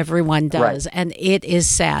what everyone does. Right. And it is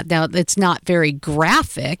sad. Now, it's not very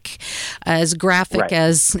graphic as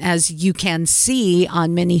you can see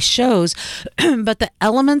on many shows, but the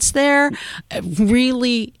elements there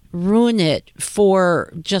really ruin it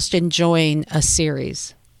for just enjoying a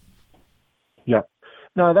series. Yeah.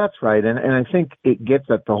 No, that's right. And I think it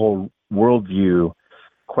gets at the whole worldview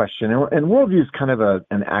question. And worldview is kind of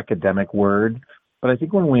an academic word. But I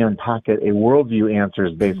think when we unpack it, a worldview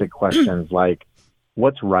answers basic questions like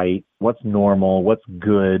what's right, what's normal, what's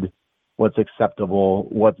good, what's acceptable,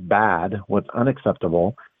 what's bad, what's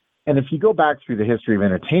unacceptable. And if you go back through the history of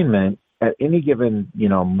entertainment, at any given,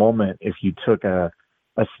 moment, if you took a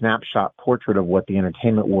snapshot portrait of what the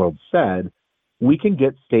entertainment world said, we can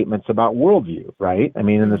get statements about worldview, right? I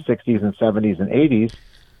mean, in the 60s and 70s and 80s,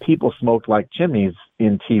 people smoked like chimneys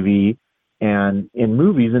in TV and in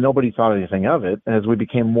movies, and nobody thought anything of it. As we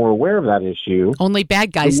became more aware of that issue, only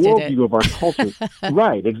bad guys the did worldview it. of our culture,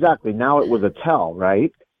 right? Exactly. Now it was a tell,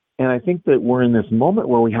 right? And I think that we're in this moment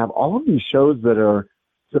where we have all of these shows that are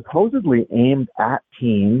supposedly aimed at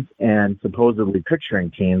teens and supposedly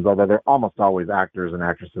picturing teens, although they're almost always actors and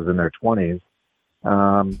actresses in their 20s,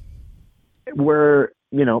 where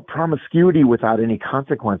promiscuity without any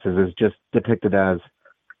consequences is just depicted as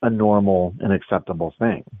a normal and acceptable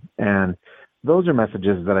thing. And those are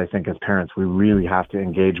messages that I think as parents we really have to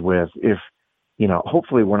engage with. If,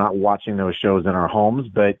 hopefully we're not watching those shows in our homes,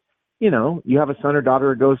 but, you have a son or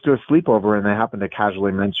daughter who goes to a sleepover and they happen to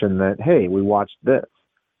casually mention that, hey, we watched this.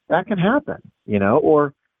 That can happen,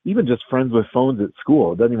 or even just friends with phones at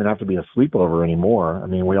school. It doesn't even have to be a sleepover anymore. I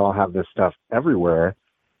mean, we all have this stuff everywhere.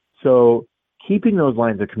 So keeping those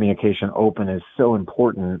lines of communication open is so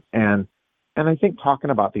important. And I think talking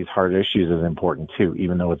about these hard issues is important too,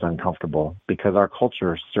 even though it's uncomfortable, because our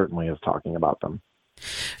culture certainly is talking about them.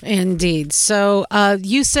 Indeed. So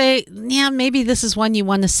you say, maybe this is one you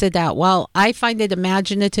want to sit out. Well, I find it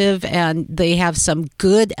imaginative, and they have some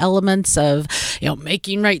good elements of,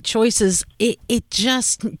 making right choices. It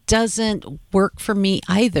just doesn't work for me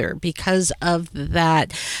either because of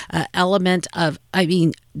that element of,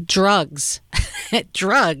 drugs.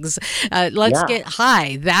 Drugs. Let's get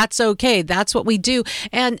high. That's okay. That's what we do.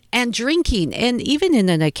 And drinking. And even in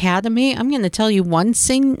an academy, I'm going to tell you one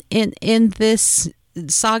scene in this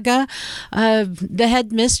saga, the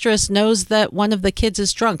headmistress knows that one of the kids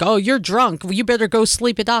is drunk. Oh, you're drunk. You better go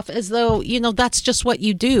sleep it off, as though, that's just what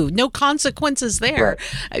you do. No consequences there.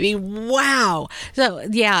 Right. Wow.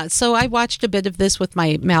 So I watched a bit of this with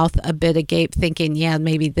my mouth a bit agape, thinking,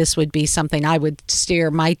 maybe this would be something I would steer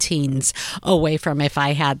my teens away from if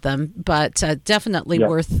I had them, but definitely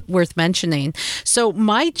worth mentioning. So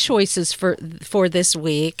my choices for this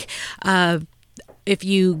week, if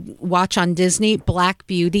you watch on Disney, Black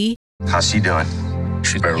Beauty. How's she doing?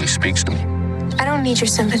 She barely speaks to me. I don't need your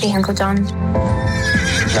sympathy, Uncle John.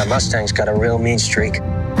 That Mustang's got a real mean streak.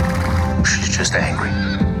 She's just angry.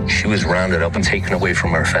 She was rounded up and taken away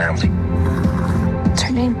from her family. What's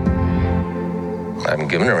her name? I haven't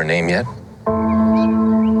given her a name yet. I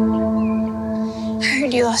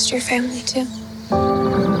heard you lost your family, too.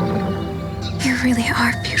 You really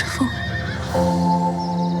are beautiful.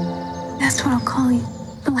 That's what I'll call you,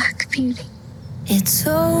 Black Beauty. It's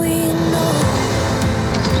all we know.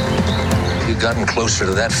 You've gotten closer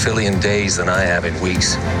to that filly in days than I have in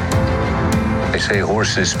weeks. They say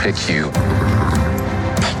horses pick you.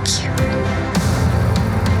 Thank you.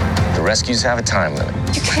 The rescues have a time limit.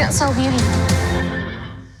 You can't sell beauty.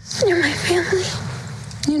 You're my family.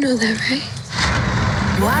 You know that, right?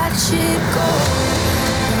 Watch it go.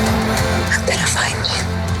 I'm gonna find you.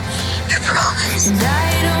 I promise. And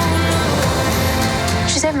I don't know.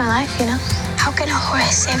 She saved my life, How can a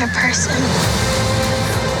horse save a person?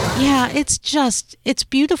 Yeah, it's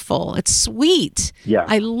beautiful. It's sweet. Yeah.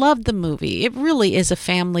 I love the movie. It really is a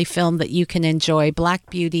family film that you can enjoy. Black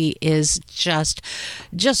Beauty is just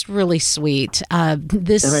really sweet. And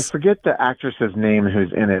I forget the actress's name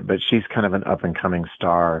who's in it, but she's kind of an up-and-coming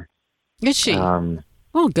star. Is she?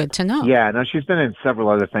 Well, good to know. Yeah, no, she's been in several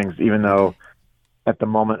other things, even though at the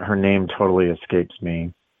moment her name totally escapes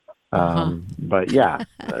me. But yeah,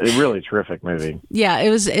 a really terrific movie. Yeah,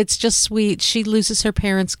 it's just sweet. She loses her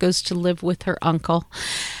parents, goes to live with her uncle.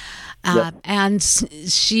 And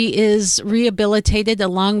she is rehabilitated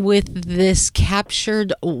along with this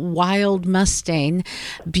captured wild Mustang,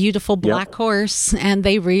 beautiful black horse, and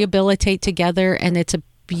they rehabilitate together, and it's a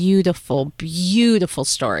beautiful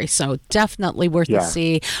story. So definitely worth a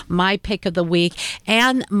see. My pick of the week,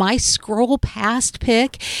 and my scroll past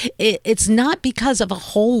pick. It's not because of a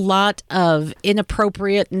whole lot of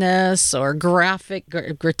inappropriateness or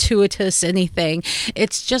gratuitous anything.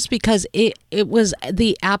 It's just because it was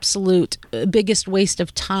the absolute biggest waste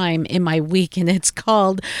of time in my week, and it's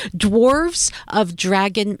called Dwarves of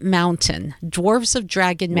Dragon Mountain. Dwarves of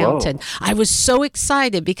Dragon Mountain. I was so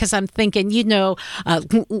excited because I'm thinking,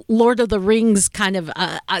 Lord of the Rings kind of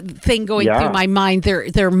thing going through my mind.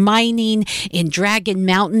 They're mining in Dragon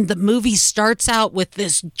Mountain. The movie starts out with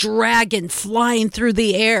this dragon flying through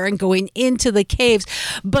the air and going into the caves.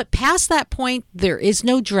 But past that point, there is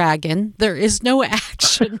no dragon. There is no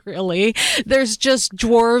action, really. There's just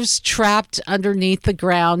dwarves trapped underneath the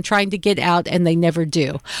ground trying to get out, and they never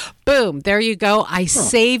do. Boom, there you go. I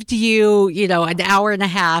saved you, an hour and a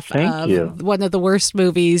half of one of the worst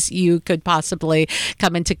movies you could possibly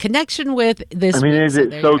come into connection with this week. Is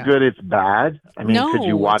it so good it's bad? No, could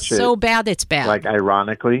you watch it? So bad it's bad. Like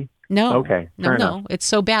ironically? No. Okay. No. It's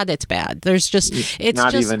so bad it's bad. There's just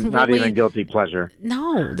not even guilty pleasure.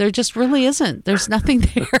 No, there just really isn't. There's nothing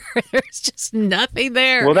there. There's just nothing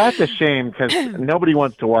there. Well, that's a shame because nobody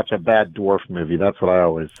wants to watch a bad dwarf movie. That's what I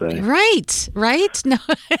always say. Right. No.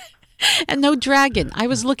 And no dragon. I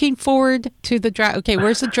was looking forward to the dragon. Okay,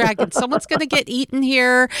 where's the dragon? Someone's going to get eaten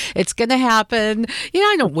here. It's going to happen.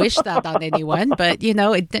 I don't wish that on anyone, but,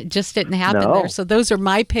 it just didn't happen there. So those are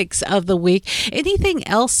my picks of the week. Anything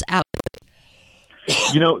else out?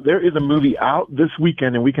 There is a movie out this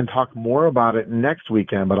weekend, and we can talk more about it next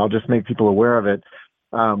weekend, but I'll just make people aware of it.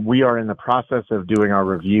 We are in the process of doing our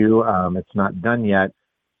review. It's not done yet,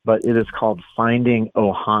 but it is called Finding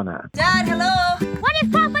Ohana. Dad, hello. What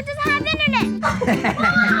if Papa doesn't have internet? You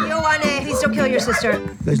don't want to. Please don't kill your sister.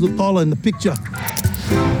 You guys look taller in the picture.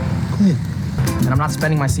 Come here. And I'm not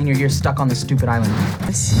spending my senior year stuck on this stupid island.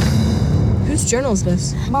 Whose journal is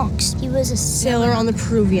this? Monk's. He was a sailor on the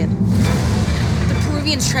Peruvian. The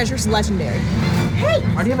Peruvian's treasure's legendary. Hey!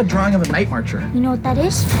 Why do you have a drawing of a night marcher? You know what that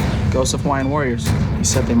is? Ghosts of Hawaiian Warriors. He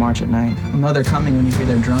said they march at night. You know they're coming when you hear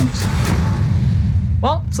their drums.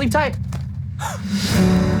 Well, sleep tight.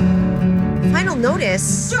 Final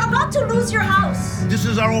notice. You're about to lose your house. This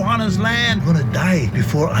is our Ohana's land. I'm gonna die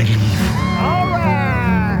before I leave. All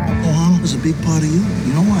right. Ohana is a big part of you.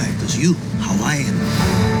 You know why? Because you, Hawaiian.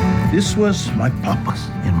 This was my papa's,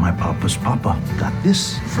 and my papa's papa got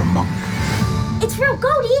this from Monk. It's real,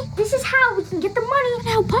 Goldie. This is how we can get the money and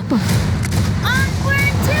help Papa.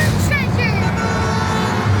 Onward to treasure.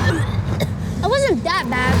 It wasn't that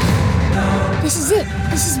bad. This is it.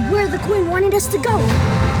 This is where the queen wanted us to go.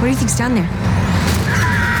 What do you think's down there?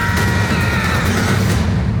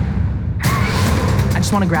 I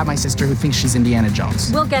just want to grab my sister who thinks she's Indiana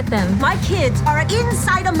Jones. We'll get them. My kids are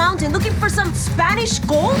inside a mountain looking for some Spanish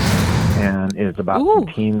gold. And it's about some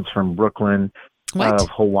teens from Brooklyn of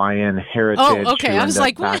Hawaiian heritage. Oh, okay. I was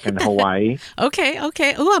like, back in Hawaii. Okay.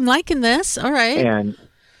 Oh, I'm liking this. All right.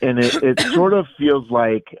 And it sort of feels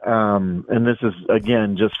like, and this is,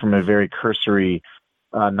 again, just from a very cursory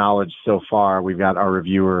knowledge so far, we've got our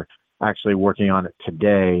reviewer actually working on it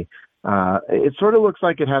today. It sort of looks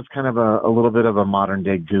like it has kind of a little bit of a modern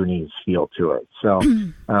day Goonies feel to it. So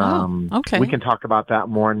okay. We can talk about that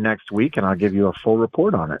more next week, and I'll give you a full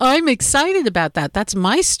report on it. I'm excited about that. That's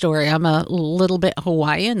my story. I'm a little bit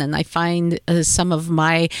Hawaiian, and I find some of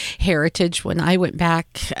my heritage when I went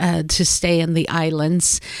back to stay in the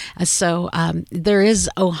islands. So there is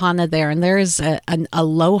Ohana there, and there is an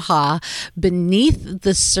aloha beneath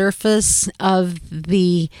the surface of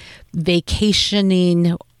the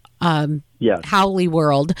vacationing Howley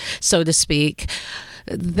world, so to speak,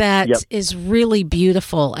 that is really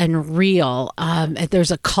beautiful and real.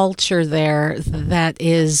 There's a culture there that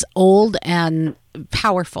is old and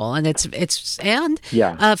powerful, and it's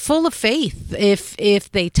full of faith.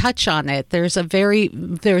 If they touch on it, there's very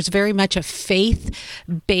much a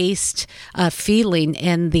faith-based feeling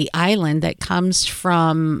in the island that comes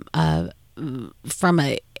from a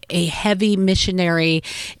heavy missionary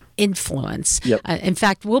influence. In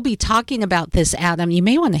fact, we'll be talking about this, Adam. You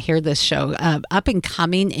may want to hear this show up and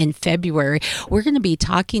coming in February. We're going to be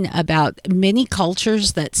talking about many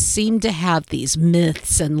cultures that seem to have these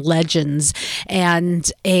myths and legends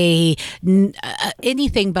and anything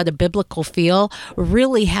but a biblical feel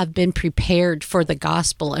really have been prepared for the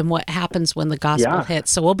gospel and what happens when the gospel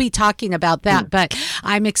hits. So we'll be talking about that, but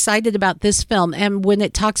I'm excited about this film. And when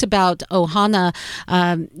it talks about Ohana,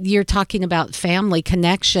 you're talking about family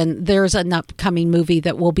connection. There's an upcoming movie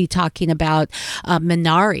that we'll be talking about,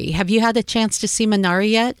 Minari. Have you had a chance to see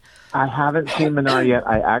Minari yet? I haven't seen Minari yet.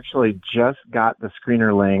 I actually just got the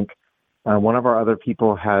screener link. One of our other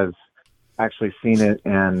people has actually seen it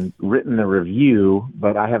and written the review,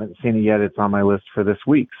 but I haven't seen it yet. It's on my list for this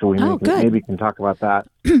week, so we maybe can talk about that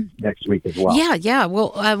next week as well. Yeah.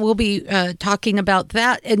 We'll be talking about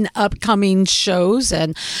that in upcoming shows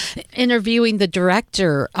and interviewing the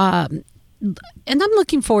director. I'm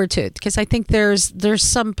looking forward to it because I think there's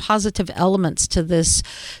some positive elements to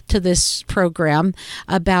this program.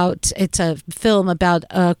 It's a film about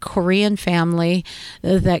a Korean family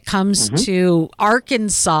that comes to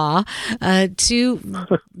Arkansas to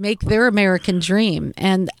make their American dream.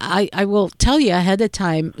 And I will tell you ahead of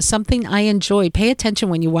time, something I enjoyed. Pay attention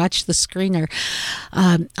when you watch the screener.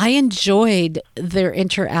 I enjoyed their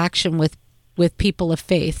interaction with people of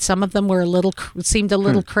faith. Some of them were seemed a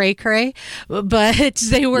little cray-cray, but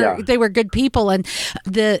they were good people. And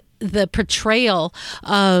the portrayal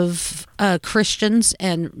of Christians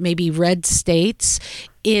and maybe red states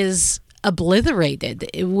is obliterated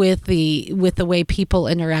with the way people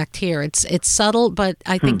interact here. It's subtle, but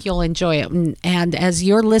I think you'll enjoy it. And as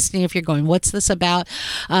you're listening, if you're going, what's this about?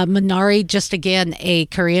 Minari, just again, a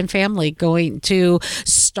Korean family going to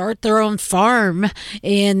start their own farm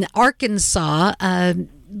in Arkansas.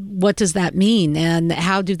 What does that mean, and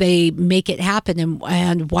how do they make it happen?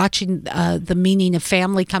 And watching the meaning of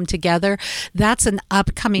family come together. That's an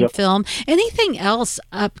upcoming film. Anything else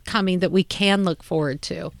upcoming that we can look forward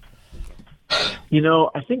to?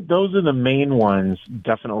 I think those are the main ones,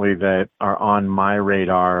 definitely, that are on my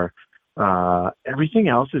radar. Everything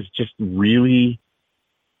else is just really,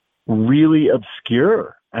 really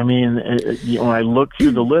obscure. I mean, I look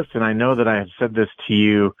through the list, and I know that I have said this to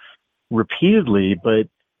you repeatedly, but,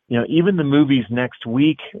 even the movies next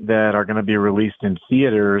week that are going to be released in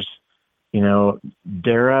theaters,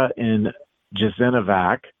 Dara in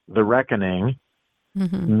Jasenovac, The Reckoning,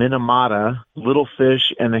 Minamata, Little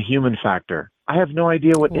Fish, and The Human Factor. I have no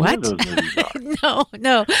idea what any of those movies are.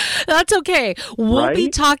 No, that's okay. We'll be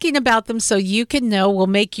talking about them so you can know. We'll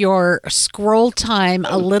make your scroll time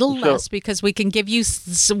a little less because we can give you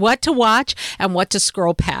what to watch and what to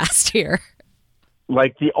scroll past here.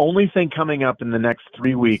 Like the only thing coming up in the next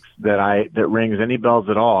 3 weeks that rings any bells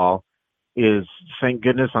at all is, thank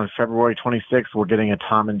goodness, on February 26th, we're getting a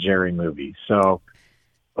Tom and Jerry movie. So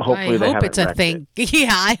hopefully I hope it's a thing.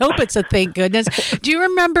 Yeah, I hope it's a thank goodness. Do you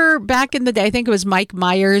remember back in the day, I think it was Mike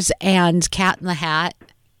Myers and Cat in the Hat?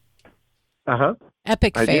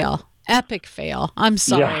 Epic fail. Epic fail. I'm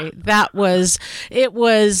sorry. Yeah. It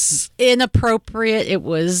was inappropriate. It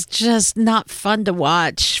was just not fun to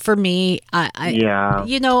watch for me.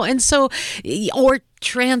 And so, or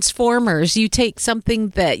Transformers, you take something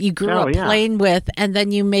that you grew up playing with and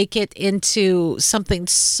then you make it into something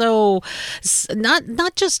so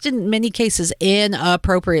not just in many cases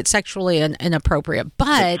inappropriate, sexually inappropriate,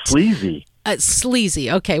 but it's sleazy. Sleazy.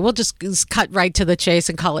 Okay, we'll just cut right to the chase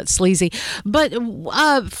and call it sleazy. But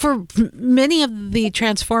for many of the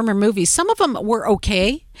Transformer movies, some of them were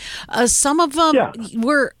okay. Some of them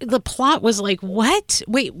were, the plot was like, what?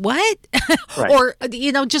 Wait, what? Right. Or,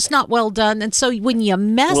 just not well done. And so when you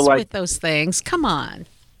mess with those things, come on.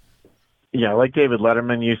 Yeah, like David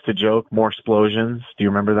Letterman used to joke, more explosions. Do you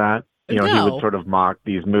remember that? He would sort of mock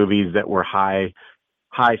these movies that were high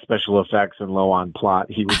special effects and low on plot.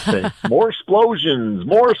 He would say, more explosions.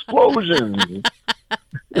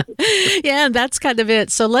 Yeah, that's kind of it.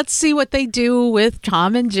 So let's see what they do with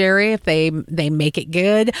Tom and Jerry, if they make it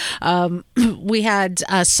good. We had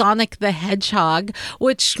Sonic the Hedgehog,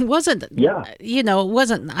 which wasn't,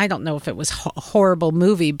 I don't know if it was a horrible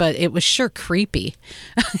movie, but it was sure creepy.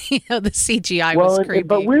 The CGI was creepy.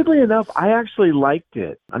 But weirdly enough, I actually liked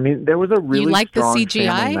it. I mean, there was a really strong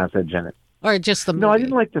family message in it. Or just the movie? No, I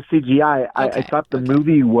didn't like the CGI. I thought the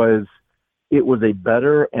movie was a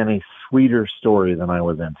better and a sweeter story than I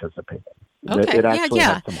was anticipating. Okay. It actually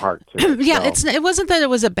had some heart to it. Yeah, it wasn't that it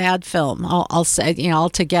was a bad film, I'll say,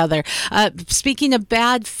 altogether. Speaking of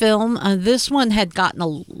bad film, this one had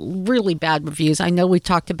gotten really bad reviews. I know we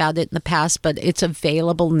talked about it in the past, but it's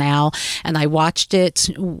available now. And I watched it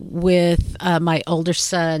with my older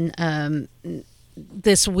son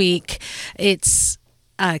this week. It's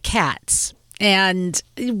Cats. And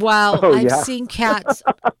while I've seen Cats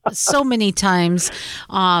so many times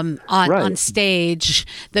on stage,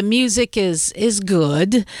 the music is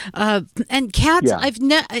good. And Cats,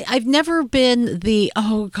 I've never been the,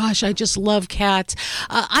 oh gosh, I just love Cats.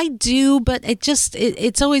 I do, but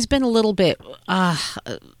it's always been a little bit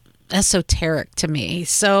esoteric to me.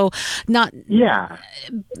 So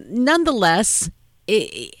nonetheless,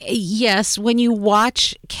 yes, when you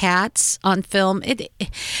watch Cats on film,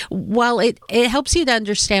 while it helps you to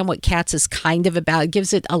understand what Cats is kind of about, it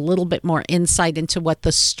gives it a little bit more insight into what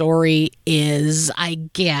the story is, I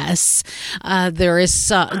guess. There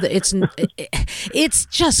is it's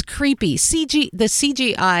just creepy. The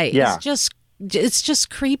CGI is just, it's just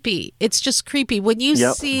creepy. It's just creepy when you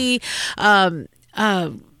see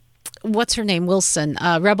what's her name? Wilson,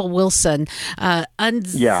 Rebel Wilson,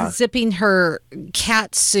 unzipping her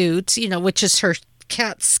cat suit, which is her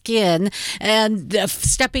cat skin, and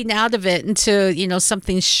stepping out of it into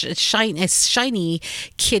something shiny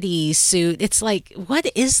kitty suit. It's like, what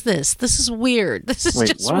is this? This is weird. This is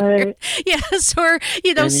just weird. Yes, or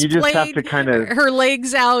splaying her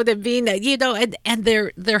legs out and being and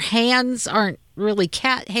their hands aren't really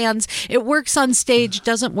cat hands. It works on stage,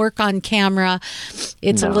 doesn't work on camera.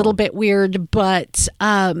 It's a little bit weird, but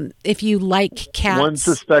if you like cats, one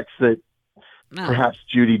suspects that perhaps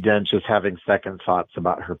Judi Dench is having second thoughts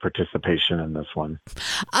about her participation in this one.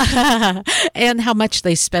 And how much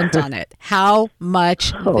they spent on it. How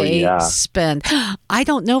much spent. I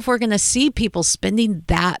don't know if we're going to see people spending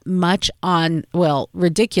that much on,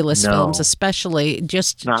 ridiculous films, especially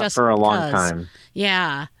just for a long time.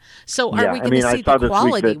 Yeah. So are we going to see the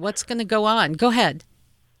quality? What's going to go on? Go ahead.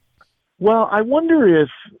 Well, I wonder if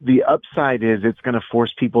the upside is it's going to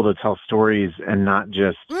force people to tell stories and not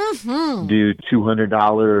just do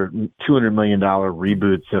 $200 million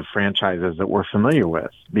reboots of franchises that we're familiar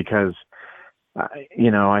with. Because, I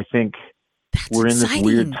think we're in this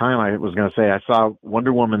weird time. I was going to say, I saw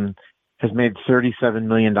Wonder Woman has made $37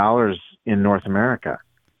 million in North America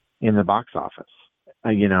in the box office,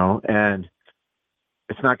 and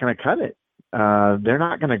it's not going to cut it. They're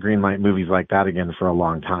not going to greenlight movies like that again for a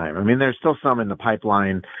long time. I mean, there's still some in the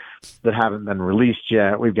pipeline that haven't been released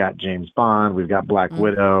yet. We've got James Bond, we've got Black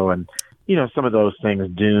Widow, and, some of those things,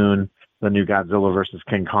 Dune, the new Godzilla versus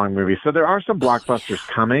King Kong movie. So there are some blockbusters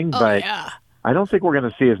coming, but I don't think we're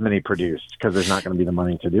going to see as many produced because there's not going to be the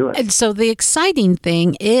money to do it. And so the exciting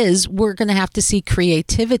thing is we're going to have to see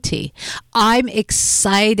creativity. I'm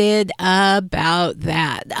excited about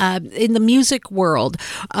that. In the music world,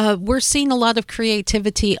 we're seeing a lot of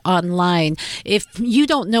creativity online. If you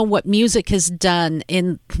don't know what music has done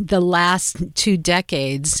in the last 2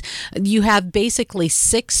 decades, you have basically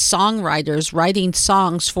 6 songwriters writing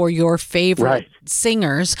songs for your favorite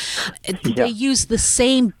singers. They use the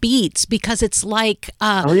same beats because it's like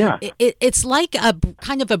it's like a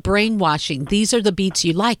kind of a brainwashing. These are the beats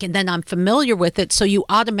you like, and then I'm familiar with it, so you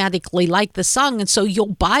automatically like the song, and so you'll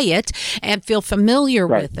buy it and feel familiar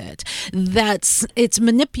with it. It's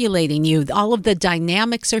manipulating you. All of the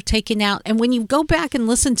dynamics are taken out, and when you go back and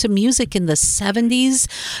listen to music in the 70s,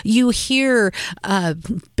 you hear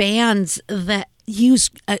bands that use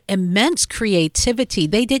immense creativity.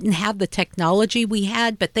 They didn't have the technology we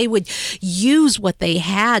had, but they would use what they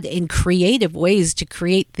had in creative ways to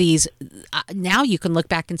create these. Now you can look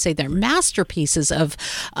back and say they're masterpieces of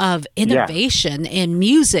innovation in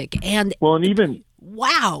music. And even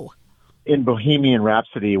in Bohemian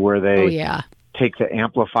Rhapsody, where they take the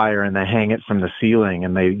amplifier and they hang it from the ceiling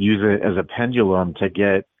and they use it as a pendulum to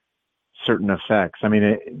get certain effects. I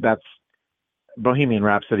mean, that's Bohemian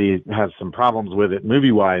Rhapsody has some problems with it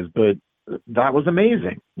movie-wise, but that was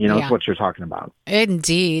amazing. It's what you're talking about.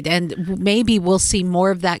 Indeed. And maybe we'll see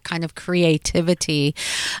more of that kind of creativity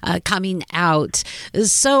coming out.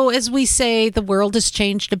 So as we say, the world has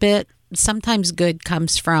changed a bit. Sometimes good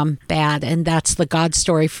comes from bad, and that's the God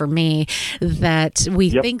story for me, that we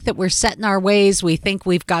think that we're set in our ways, we think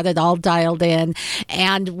we've got it all dialed in,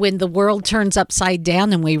 and when the world turns upside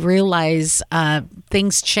down and we realize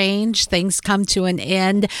things change, things come to an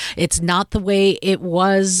end, it's not the way it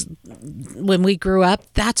was when we grew up,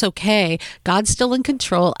 that's okay. God's still in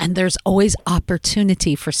control, and there's always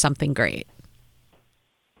opportunity for something great.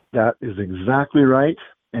 That is exactly right,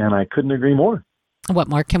 and I couldn't agree more. What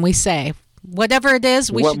more can we say? Whatever it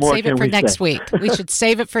is, we should save it for next week. We should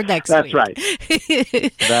save it for next week. That's right.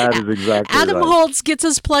 That is exactly Adam Holtz gets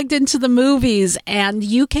us plugged into the movies, and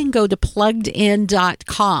you can go to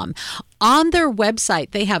pluggedin.com. On their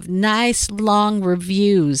website, they have nice long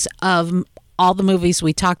reviews of all the movies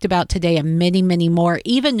we talked about today and many, many more,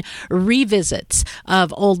 even revisits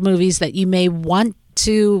of old movies that you may want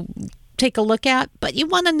to take a look at, but you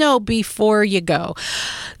want to know before you go.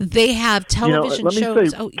 They have television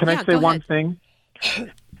shows. Can I say one thing?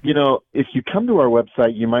 If you come to our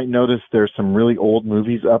website, you might notice there's some really old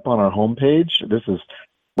movies up on our homepage. This is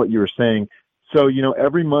what you were saying. So,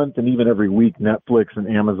 every month and even every week, Netflix and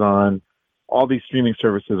Amazon, all these streaming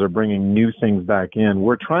services are bringing new things back in.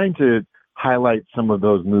 We're trying to highlight some of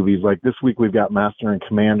those movies. Like this week, we've got Master and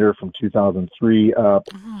Commander from 2003 up,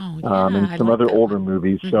 and some other older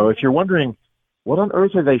movies. Mm-hmm. So if you're wondering, what on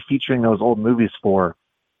earth are they featuring those old movies for?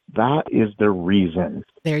 that is the reason.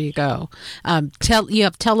 There you go. You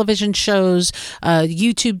have television shows,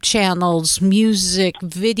 YouTube channels, music,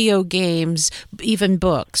 video games, even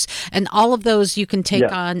books. And all of those you can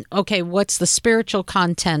take on, okay, what's the spiritual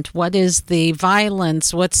content? What is the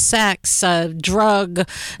violence? What's sex, drug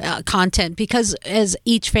content? Because as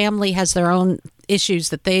each family has their own issues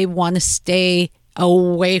that they want to stay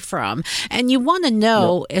away from. And you want to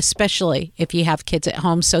know, especially if you have kids at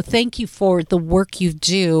home. So thank you for the work you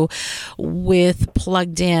do with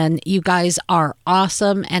Plugged In. You guys are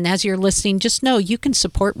awesome. And as you're listening, just know you can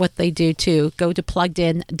support what they do too. Go to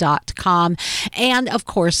pluggedin.com. And of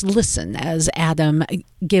course, listen as Adam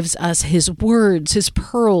gives us his words, his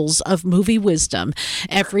pearls of movie wisdom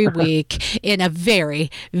every week in a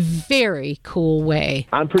very, very cool way.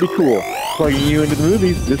 I'm pretty cool. Plugging you into the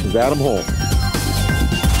movies. This is Adam Holm.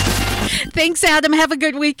 Thanks, Adam. Have a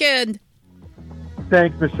good weekend.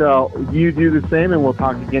 Thanks, Michelle. You do the same, and we'll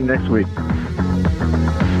talk again next week.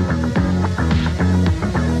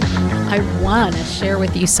 I want to share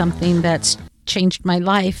with you something that's changed my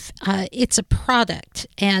life. It's a product,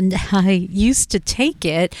 and I used to take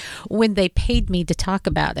it when they paid me to talk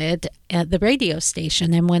about it at the radio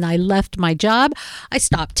station. And when I left my job, I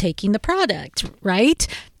stopped taking the product, right?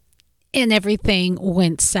 And everything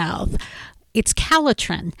went south. It's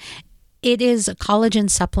Calitrin. It is a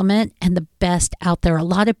collagen supplement and the best out there. A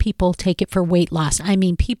lot of people take it for weight loss. I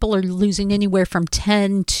mean, people are losing anywhere from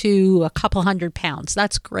 10 to a couple hundred pounds.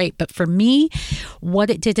 That's great. But for me,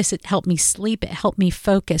 what it did is it helped me sleep. It helped me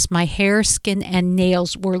focus. My hair, skin, and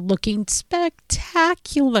nails were looking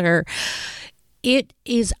spectacular. It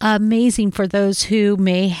is amazing for those who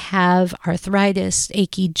may have arthritis,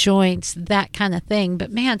 achy joints, that kind of thing. But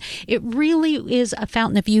man, it really is a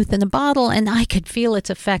fountain of youth in a bottle, and I could feel its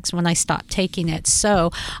effects when I stopped taking it. So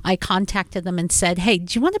I contacted them and said, hey,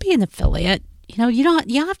 do you want to be an affiliate? You know, you don't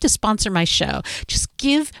have to sponsor my show. Just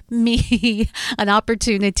give me an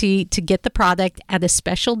opportunity to get the product at a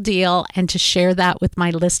special deal and to share that with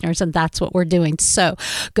my listeners. And that's what we're doing. So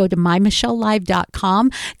go to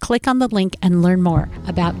mymichellelive.com, click on the link and learn more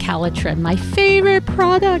about Calitrin, my favorite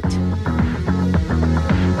product.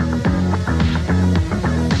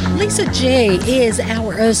 Lisa J is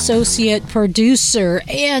our associate producer,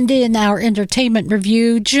 and in our entertainment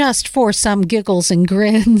review, just for some giggles and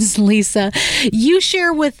grins, Lisa, you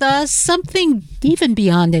share with us something even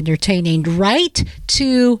beyond entertaining, right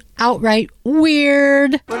to outright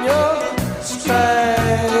weird.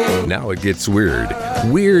 Now it gets weird.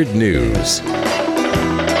 Weird news.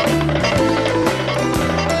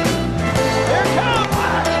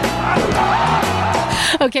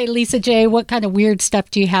 Okay, Lisa J, what kind of weird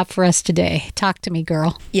stuff do you have for us today? Talk to me,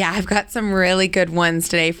 girl. Yeah, I've got some really good ones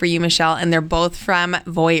today for you, Michelle, and they're both from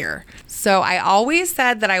Voyeur. So I always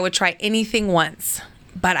said that I would try anything once,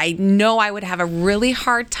 but I know I would have a really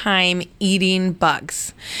hard time eating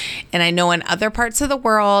bugs. And I know in other parts of the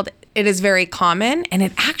world, it is very common, and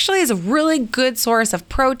it actually is a really good source of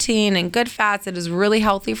protein and good fats. It is really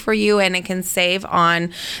healthy for you, and it can save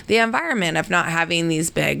on the environment of not having these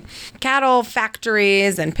big cattle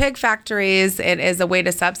factories and pig factories. It is a way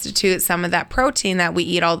to substitute some of that protein that we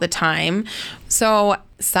eat all the time. So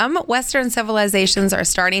some Western civilizations are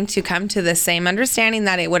starting to come to the same understanding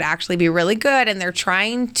that it would actually be really good, and they're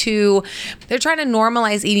trying to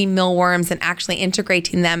normalize eating mealworms and actually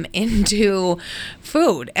integrating them into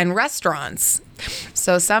food and restaurants.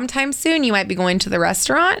 So sometime soon you might be going to the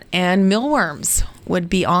restaurant and mealworms would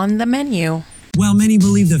be on the menu. While many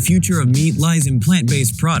believe the future of meat lies in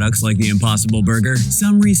plant-based products like the Impossible Burger,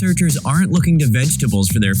 some researchers aren't looking to vegetables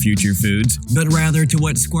for their future foods, but rather to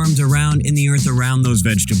what squirms around in the earth around those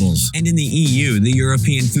vegetables. And in the EU, the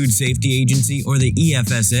European Food Safety Agency, or the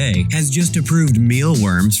EFSA, has just approved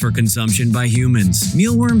mealworms for consumption by humans.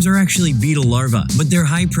 Mealworms are actually beetle larvae, but they're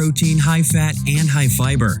high protein, high fat, and high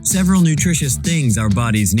fiber, several nutritious things our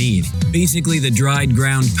bodies need. Basically, the dried,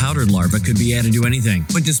 ground, powdered larva could be added to anything,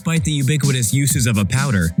 but despite the ubiquitous uses of a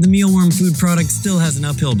powder, the mealworm food product still has an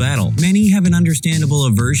uphill battle. Many have an understandable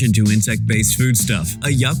aversion to insect-based foodstuff, a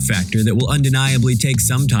yuck factor that will undeniably take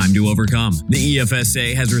some time to overcome. The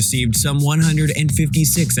EFSA has received some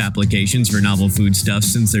 156 applications for novel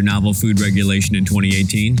foodstuffs since their novel food regulation in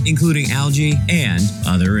 2018, including algae and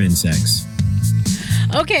other insects.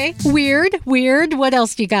 Okay, weird. What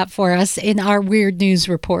else do you got for us in our weird news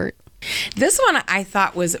report? This one I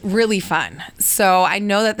thought was really fun. So I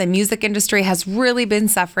know that the music industry has really been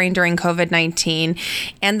suffering during COVID-19,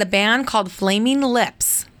 and the band called Flaming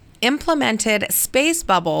Lips implemented space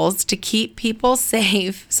bubbles to keep people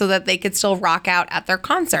safe so that they could still rock out at their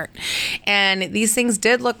concert. And these things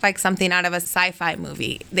did look like something out of a sci-fi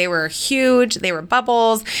movie. They were huge. They were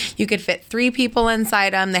bubbles. You could fit 3 people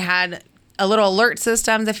inside them. They had a little alert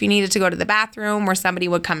systems if you needed to go to the bathroom where somebody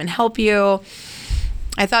would come and help you.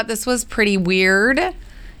 I thought this was pretty weird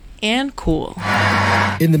and cool.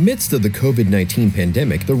 In the midst of the COVID-19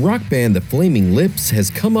 pandemic, the rock band The Flaming Lips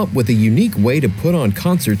has come up with a unique way to put on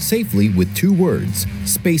concerts safely with 2 words: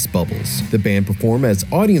 space bubbles. The band performed as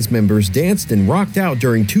audience members danced and rocked out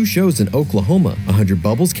during 2 shows in Oklahoma. 100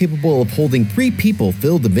 bubbles capable of holding 3 people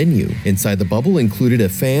filled the venue. Inside the bubble included a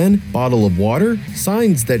fan, bottle of water,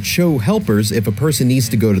 signs that show helpers if a person needs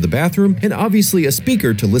to go to the bathroom, and obviously a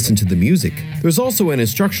speaker to listen to the music. There's also an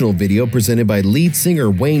instructional video presented by lead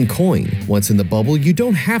singer Wayne Coyne. Once in the bubble, you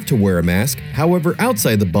don't have to wear a mask. However,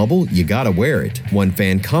 outside the bubble, you gotta wear it. One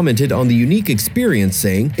fan commented on the unique experience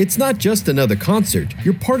saying, "It's not just another concert.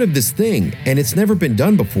 You're part of this thing, and it's never been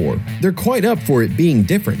done before. They're quite up for it being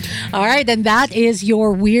different." All right, and that is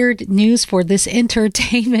your weird news for this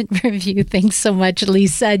entertainment review. Thanks so much,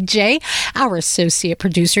 Lisa J., our associate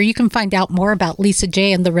producer. You can find out more about Lisa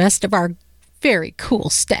J. and the rest of our very cool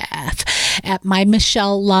staff at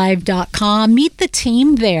mymichellelive.com. Meet the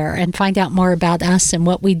team there and find out more about us and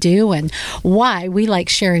what we do and why we like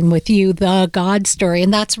sharing with you the God story.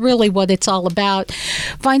 And that's really what it's all about,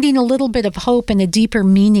 finding a little bit of hope and a deeper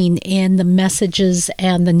meaning in the messages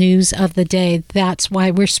and the news of the day. That's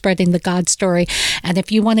why we're spreading the God story. And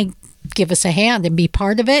if you want to give us a hand and be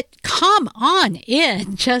part of it, come on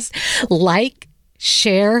in. Just like,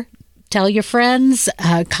 share, tell your friends,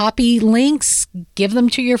 copy links, give them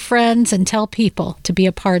to your friends, and tell people to be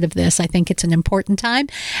a part of this. I think it's an important time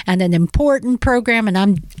and an important program, and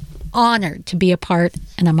I'm honored to be a part,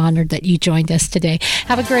 and I'm honored that you joined us today.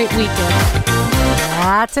 Have a great weekend.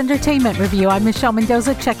 That's Entertainment Review. I'm Michelle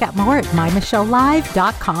Mendoza. Check out more at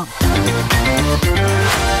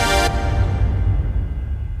mymichellelive.com.